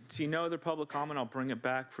 Okay, see no other public comment, I'll bring it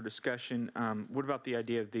back for discussion. What about the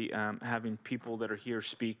idea of the having people that are here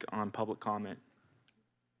speak on public comment?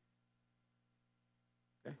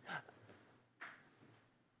 Okay.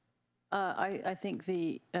 I think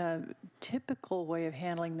the typical way of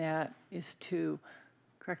handling that is to,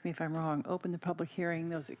 correct me if I'm wrong, open the public hearing.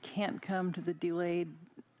 Those that can't come to the delayed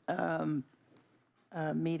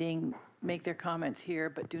meeting make their comments here,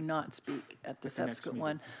 but do not speak at the subsequent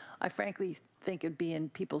one. I frankly think it'd be in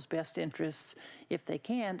people's best interests, if they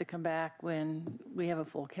can, to come back when we have a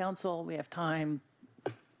full council, we have time,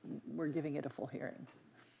 we're giving it a full hearing.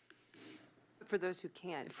 For those who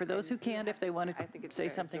can't. For those who can't, if they want to say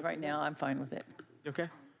something right now, I'm fine with it. Okay.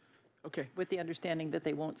 Okay. With the understanding that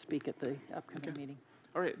they won't speak at the upcoming meeting.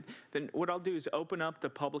 All right, then what I'll do is open up the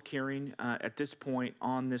public hearing at this point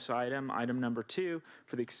on this item number 2,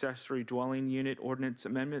 for the accessory dwelling unit ordinance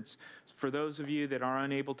amendments. For those of you that are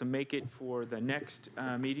unable to make it for the next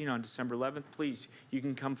meeting on December 11th, please, you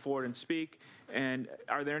can come forward and speak. And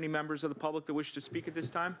are there any members of the public that wish to speak at this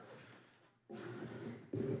time?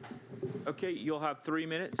 Okay, you'll have 3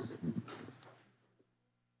 minutes.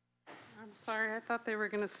 I'm sorry, I thought they were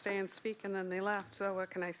going to stay and speak and then they left, so what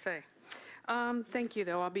can I say? Thank you,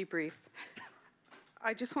 though. I'll be brief.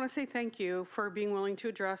 I just want to say thank you for being willing to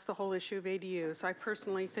address the whole issue of ADUs. I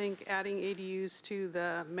personally think adding ADUs to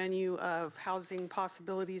the menu of housing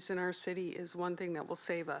possibilities in our city is one thing that will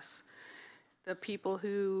save us. The people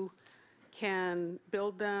who can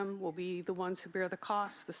build them will be the ones who bear the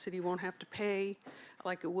costs. The city won't have to pay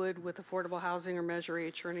like it would with affordable housing or Measure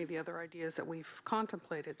H or any of the other ideas that we've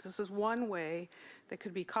contemplated. This is one way that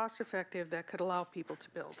could be cost effective that could allow people to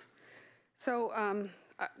build. So,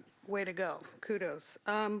 way to go, kudos.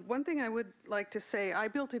 One thing I would like to say, I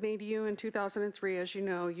built an ADU in 2003, as you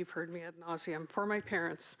know, you've heard me ad nauseum, for my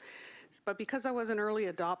parents. But because I was an early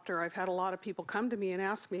adopter, I've had a lot of people come to me and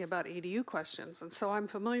ask me about ADU questions. And so I'm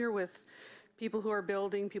familiar with people who are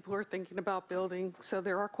building, people who are thinking about building. So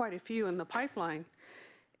there are quite a few in the pipeline.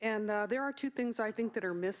 And there are 2 things I think that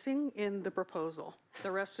are missing in the proposal.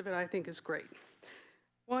 The rest of it I think is great.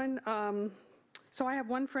 One, so I have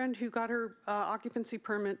one friend who got her occupancy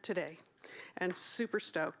permit today and super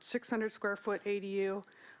stoked. 600 square foot ADU,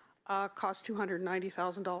 cost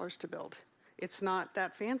 $290,000 to build. It's not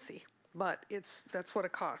that fancy, but that's what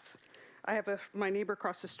it costs. I have my neighbor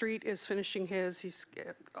across the street is finishing his, he's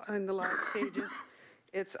in the last stages.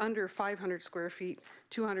 It's under 500 square feet,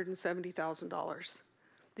 $270,000.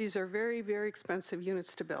 These are very, very expensive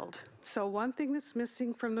units to build. So one thing that's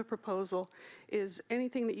missing from the proposal is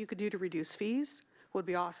anything that you could do to reduce fees would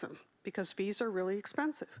be awesome, because fees are really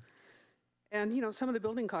expensive. And, you know, some of the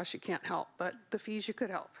building costs you can't help, but the fees you could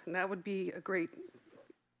help, and that would be a great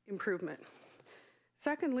improvement.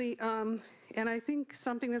 Secondly, and I think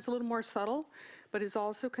something that's a little more subtle, but is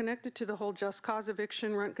also connected to the whole just cause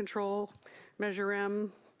eviction, rent control, Measure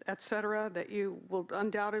M, et cetera, that you will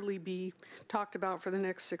undoubtedly be talked about for the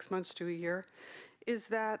next 6 months to a year, is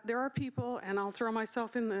that there are people, and I'll throw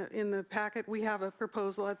myself in the packet, we have a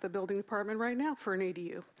proposal at the building department right now for an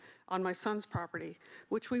ADU on my son's property,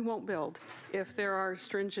 which we won't build if there are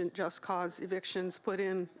stringent just cause evictions put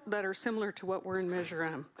in that are similar to what were in Measure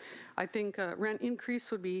M. I think rent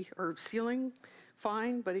increase would be, or ceiling,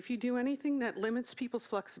 fine, but if you do anything that limits people's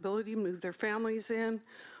flexibility to move their families in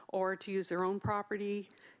or to use their own property,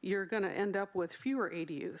 you're going to end up with fewer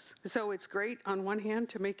ADUs. So it's great on one hand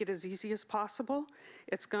to make it as easy as possible.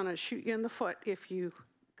 It's going to shoot you in the foot if you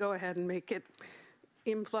go ahead and make it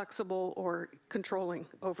inflexible or controlling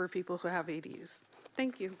over people who have ADUs.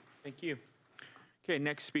 Thank you. Thank you. Okay,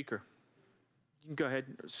 next speaker. You can go ahead,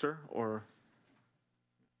 sir, or...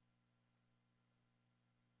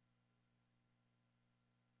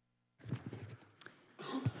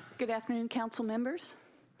 Good afternoon, council members.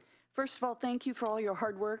 First of all, thank you for all your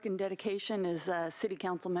hard work and dedication as city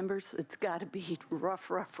council members. It's got to be rough.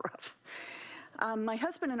 My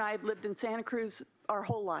husband and I have lived in Santa Cruz our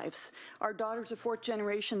whole lives. Our daughter's a fourth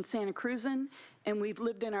generation Santa Cruzan, and we've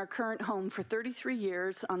lived in our current home for 33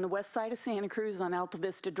 years on the west side of Santa Cruz on Alta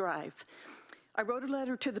Vista Drive. I wrote a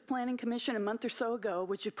letter to the Planning Commission a month or so ago,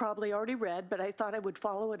 which you've probably already read, but I thought I would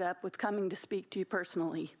follow it up with coming to speak to you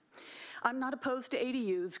personally. I'm not opposed to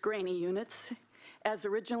ADUs, granny units, as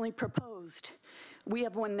originally proposed. We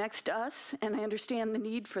have one next to us, and I understand the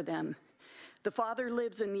need for them. The father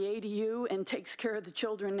lives in the ADU and takes care of the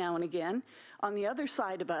children now and again. On the other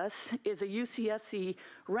side of us is a UCSC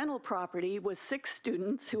rental property with 6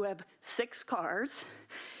 students who have 6 cars.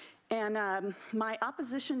 And my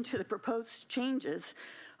opposition to the proposed changes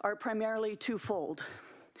are primarily twofold: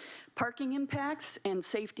 parking impacts and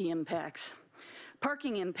safety impacts.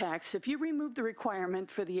 Parking impacts: if you remove the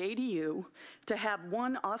requirement for the ADU to have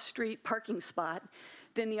one off-street parking spot,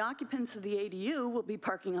 then the occupants of the ADU will be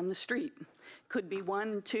parking on the street. Could be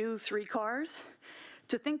 1, 2, 3 cars.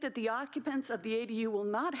 To think that the occupants of the ADU will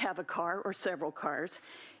not have a car or several cars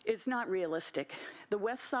is not realistic. The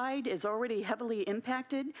west side is already heavily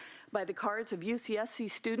impacted by the cars of UCSC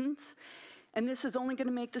students, and this is only going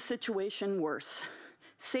to make the situation worse.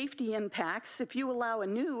 Safety impacts: if you allow a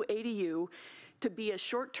new ADU to be a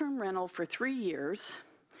short-term rental for 3 years,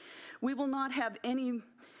 we will not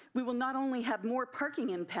only have more parking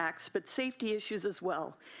impacts, but safety issues as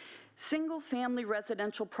well. Single-family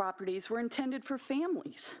residential properties were intended for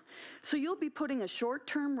families. So you'll be putting a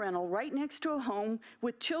short-term rental right next to a home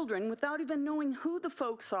with children without even knowing who the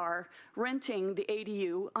folks are renting the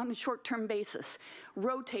ADU on a short-term basis.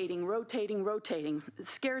 Rotating. It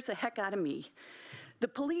scares the heck out of me. The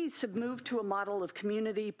police have moved to a model of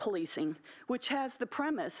community policing, which has the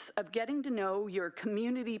premise of getting to know your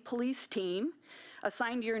community police team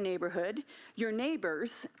assigned to your neighborhood, your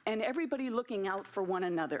neighbors, and everybody looking out for one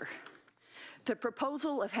another. The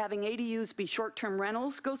proposal of having ADUs be short-term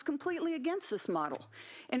rentals goes completely against this model,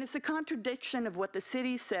 and it's a contradiction of what the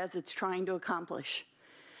city says it's trying to accomplish.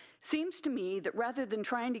 Seems to me that rather than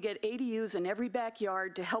trying to get ADUs in every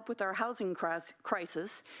backyard to help with our housing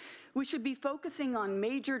crisis, we should be focusing on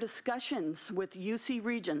major discussions with UC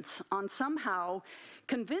Regents on somehow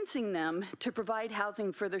convincing them to provide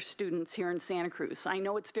housing for their students here in Santa Cruz. I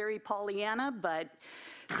know it's very Pollyanna, but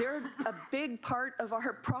they're a big part of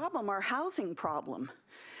our problem, our housing problem.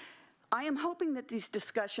 I am hoping that these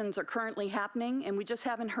discussions are currently happening and we just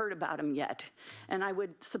haven't heard about them yet, and I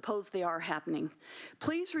would suppose they are happening.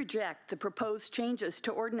 Please reject the proposed changes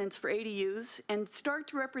to ordinance for ADUs and start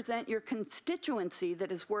to represent your constituency that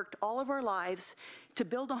has worked all of our lives to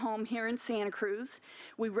build a home here in Santa Cruz.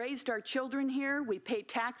 We raised our children here, we pay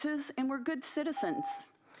taxes, and we're good citizens.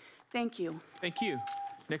 Thank you. Thank you.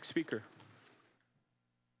 Next speaker.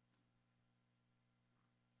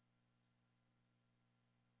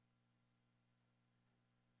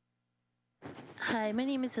 Hi, my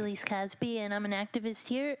name is Elise Casby, and I'm an activist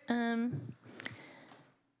here.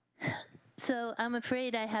 So I'm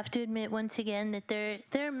afraid I have to admit once again that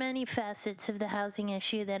there are many facets of the housing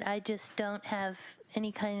issue that I just don't have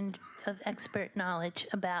any kind of expert knowledge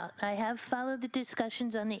about. I have followed the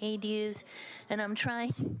discussions on the ADUs, and I'm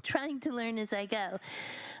trying to learn as I go.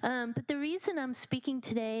 But the reason I'm speaking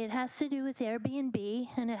today, it has to do with Airbnb,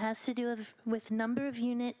 and it has to do with number of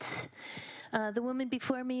units. The woman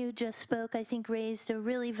before me who just spoke, I think, raised a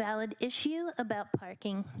really valid issue about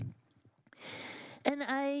parking. And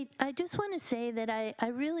I just want to say that I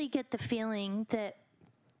really get the feeling that,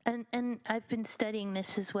 and I've been studying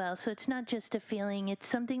this as well, so it's not just a feeling, it's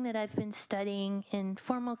something that I've been studying in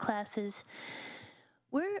formal classes.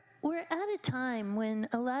 We're at a time when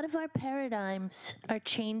a lot of our paradigms are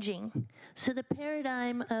changing. So the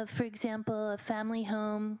paradigm of, for example, a family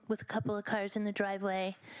home with a couple of cars in the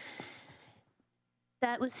driveway,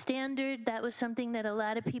 that was standard. That was something that a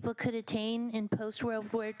lot of people could attain in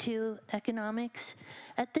post-World War II economics.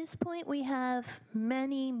 At this point, we have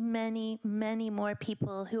many, many, many more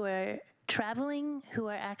people who are traveling, who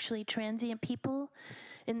are actually transient people,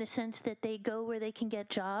 in the sense that they go where they can get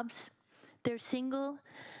jobs. They're single.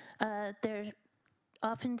 They're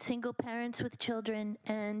often single parents with children.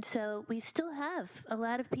 And so we still have a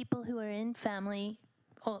lot of people who are in family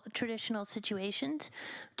traditional situations,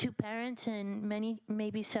 2 parents and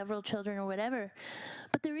maybe several children or whatever.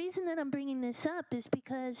 But the reason that I'm bringing this up is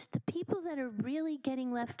because the people that are really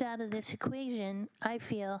getting left out of this equation, I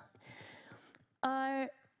feel, are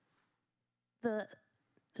the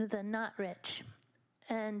not rich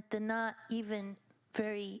and the not even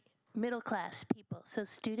very middle class people. So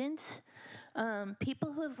students,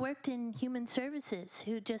 people who have worked in human services,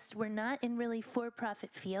 who just were not in really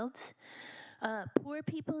for-profit fields, poor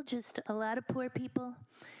people, just a lot of poor people.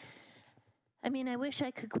 I mean, I wish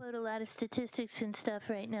I could quote a lot of statistics and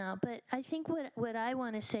stuff right now, but I think what I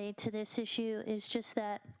want to say to this issue is just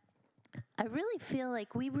that I really feel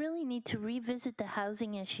like we really need to revisit the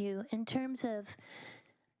housing issue in terms of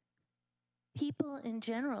people in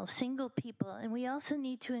general, single people, and we also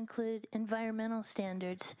need to include environmental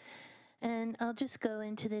standards. And I'll just go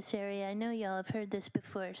into this area. I know y'all have heard this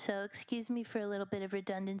before, so excuse me for a little bit of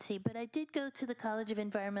redundancy, but I did go to the College of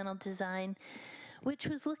Environmental Design, which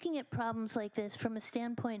was looking at problems like this from a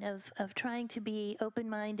standpoint of trying to be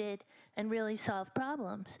open-minded and really solve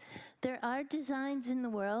problems. There are designs in the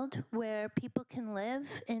world where people can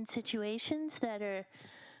live in situations that are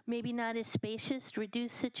maybe not as spacious,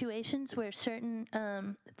 reduced situations where certain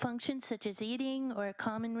functions such as eating or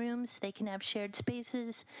common rooms, they can have shared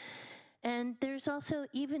spaces. And there's also,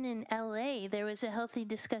 even in LA, there was a healthy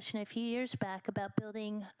discussion a few years back about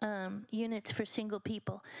building units for single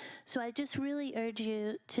people. So I just really urge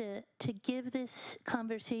you to give this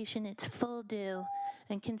conversation its full due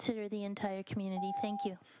and consider the entire community. Thank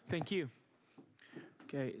you. Thank you.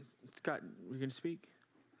 Okay, Scott, you're going to speak?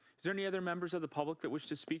 Is there any other members of the public that wish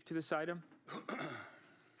to speak to this item?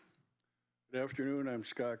 Good afternoon, I'm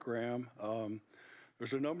Scott Graham.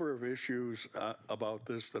 There's a number of issues about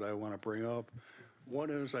this that I want to bring up. One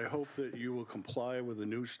is I hope that you will comply with the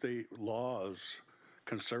new state laws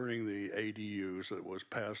concerning the ADUs that was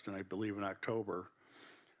passed, I believe, in October.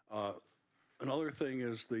 Another thing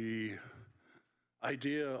is the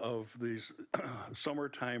idea of these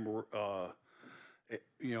summertime,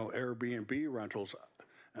 Airbnb rentals,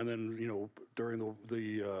 and then, during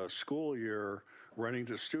the school year, renting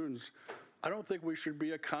to students. I don't think we should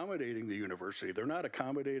be accommodating the university. They're not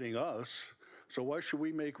accommodating us, so why should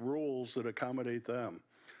we make rules that accommodate them?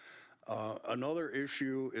 Another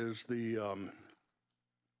issue is the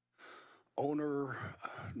owner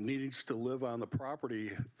needs to live on the property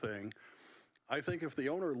thing. I think if the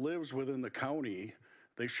owner lives within the county,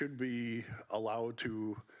 they should be allowed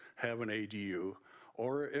to have an ADU,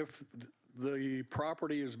 or if the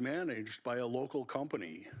property is managed by a local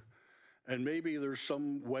company, and maybe there's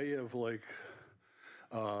some way of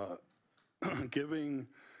giving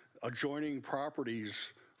adjoining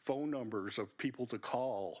properties phone numbers of people to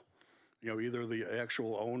call, either the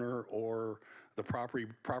actual owner or the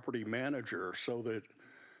property manager, so that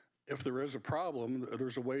if there is a problem,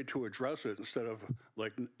 there's a way to address it instead of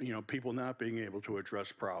people not being able to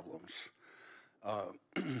address problems.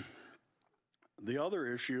 The other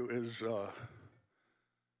issue is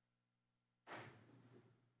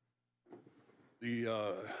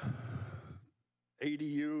the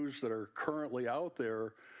ADUs that are currently out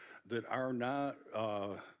there that are not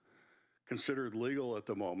considered legal at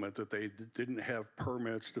the moment, that they didn't have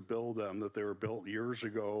permits to build them, that they were built years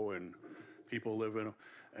ago and people live in them.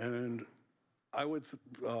 And I would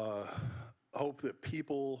hope that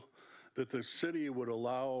the city would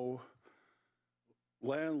allow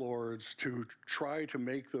landlords to try to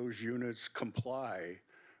make those units comply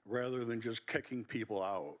rather than just kicking people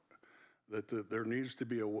out. That there needs to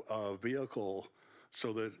be a vehicle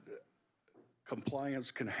so that compliance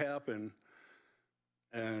can happen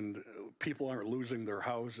and people aren't losing their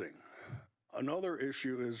housing. Another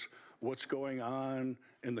issue is what's going on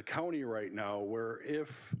in the county right now, where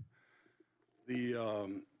if the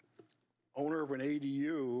owner of an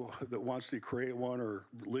ADU that wants to create one or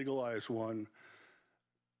legalize one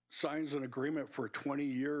signs an agreement for 20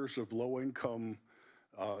 years of low income,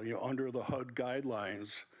 under the HUD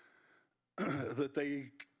guidelines, that they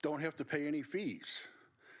don't have to pay any fees.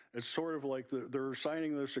 It's sort of like they're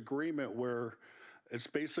signing this agreement where it's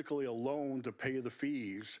basically a loan to pay the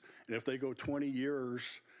fees. And if they go 20 years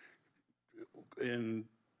and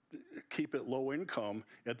keep it low income,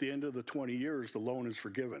 at the end of the 20 years, the loan is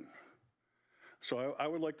forgiven. So I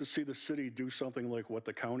would like to see the city do something like what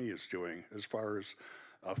the county is doing as far as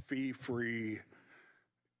a fee-free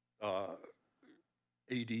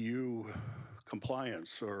ADU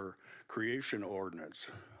compliance or creation ordinance.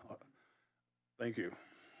 Thank you.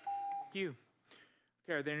 Thank you.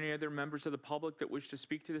 Okay, are there any other members of the public that wish to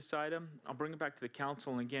speak to this item? I'll bring it back to the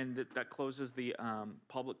council, and again, that closes the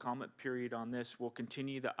public comment period on this. We'll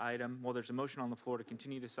continue the item. Well, there's a motion on the floor to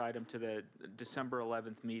continue this item to the December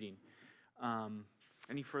 11th meeting.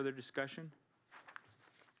 Any further discussion?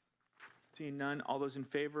 Seeing none, all those in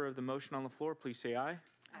favor of the motion on the floor, please say aye.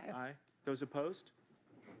 Aye. Aye. Those opposed?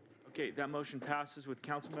 Okay, that motion passes with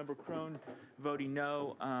Councilmember Crone voting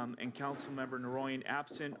no, and Councilmember Naroyan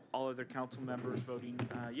absent, all other council members voting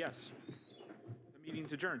yes. The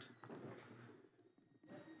meeting's adjourned.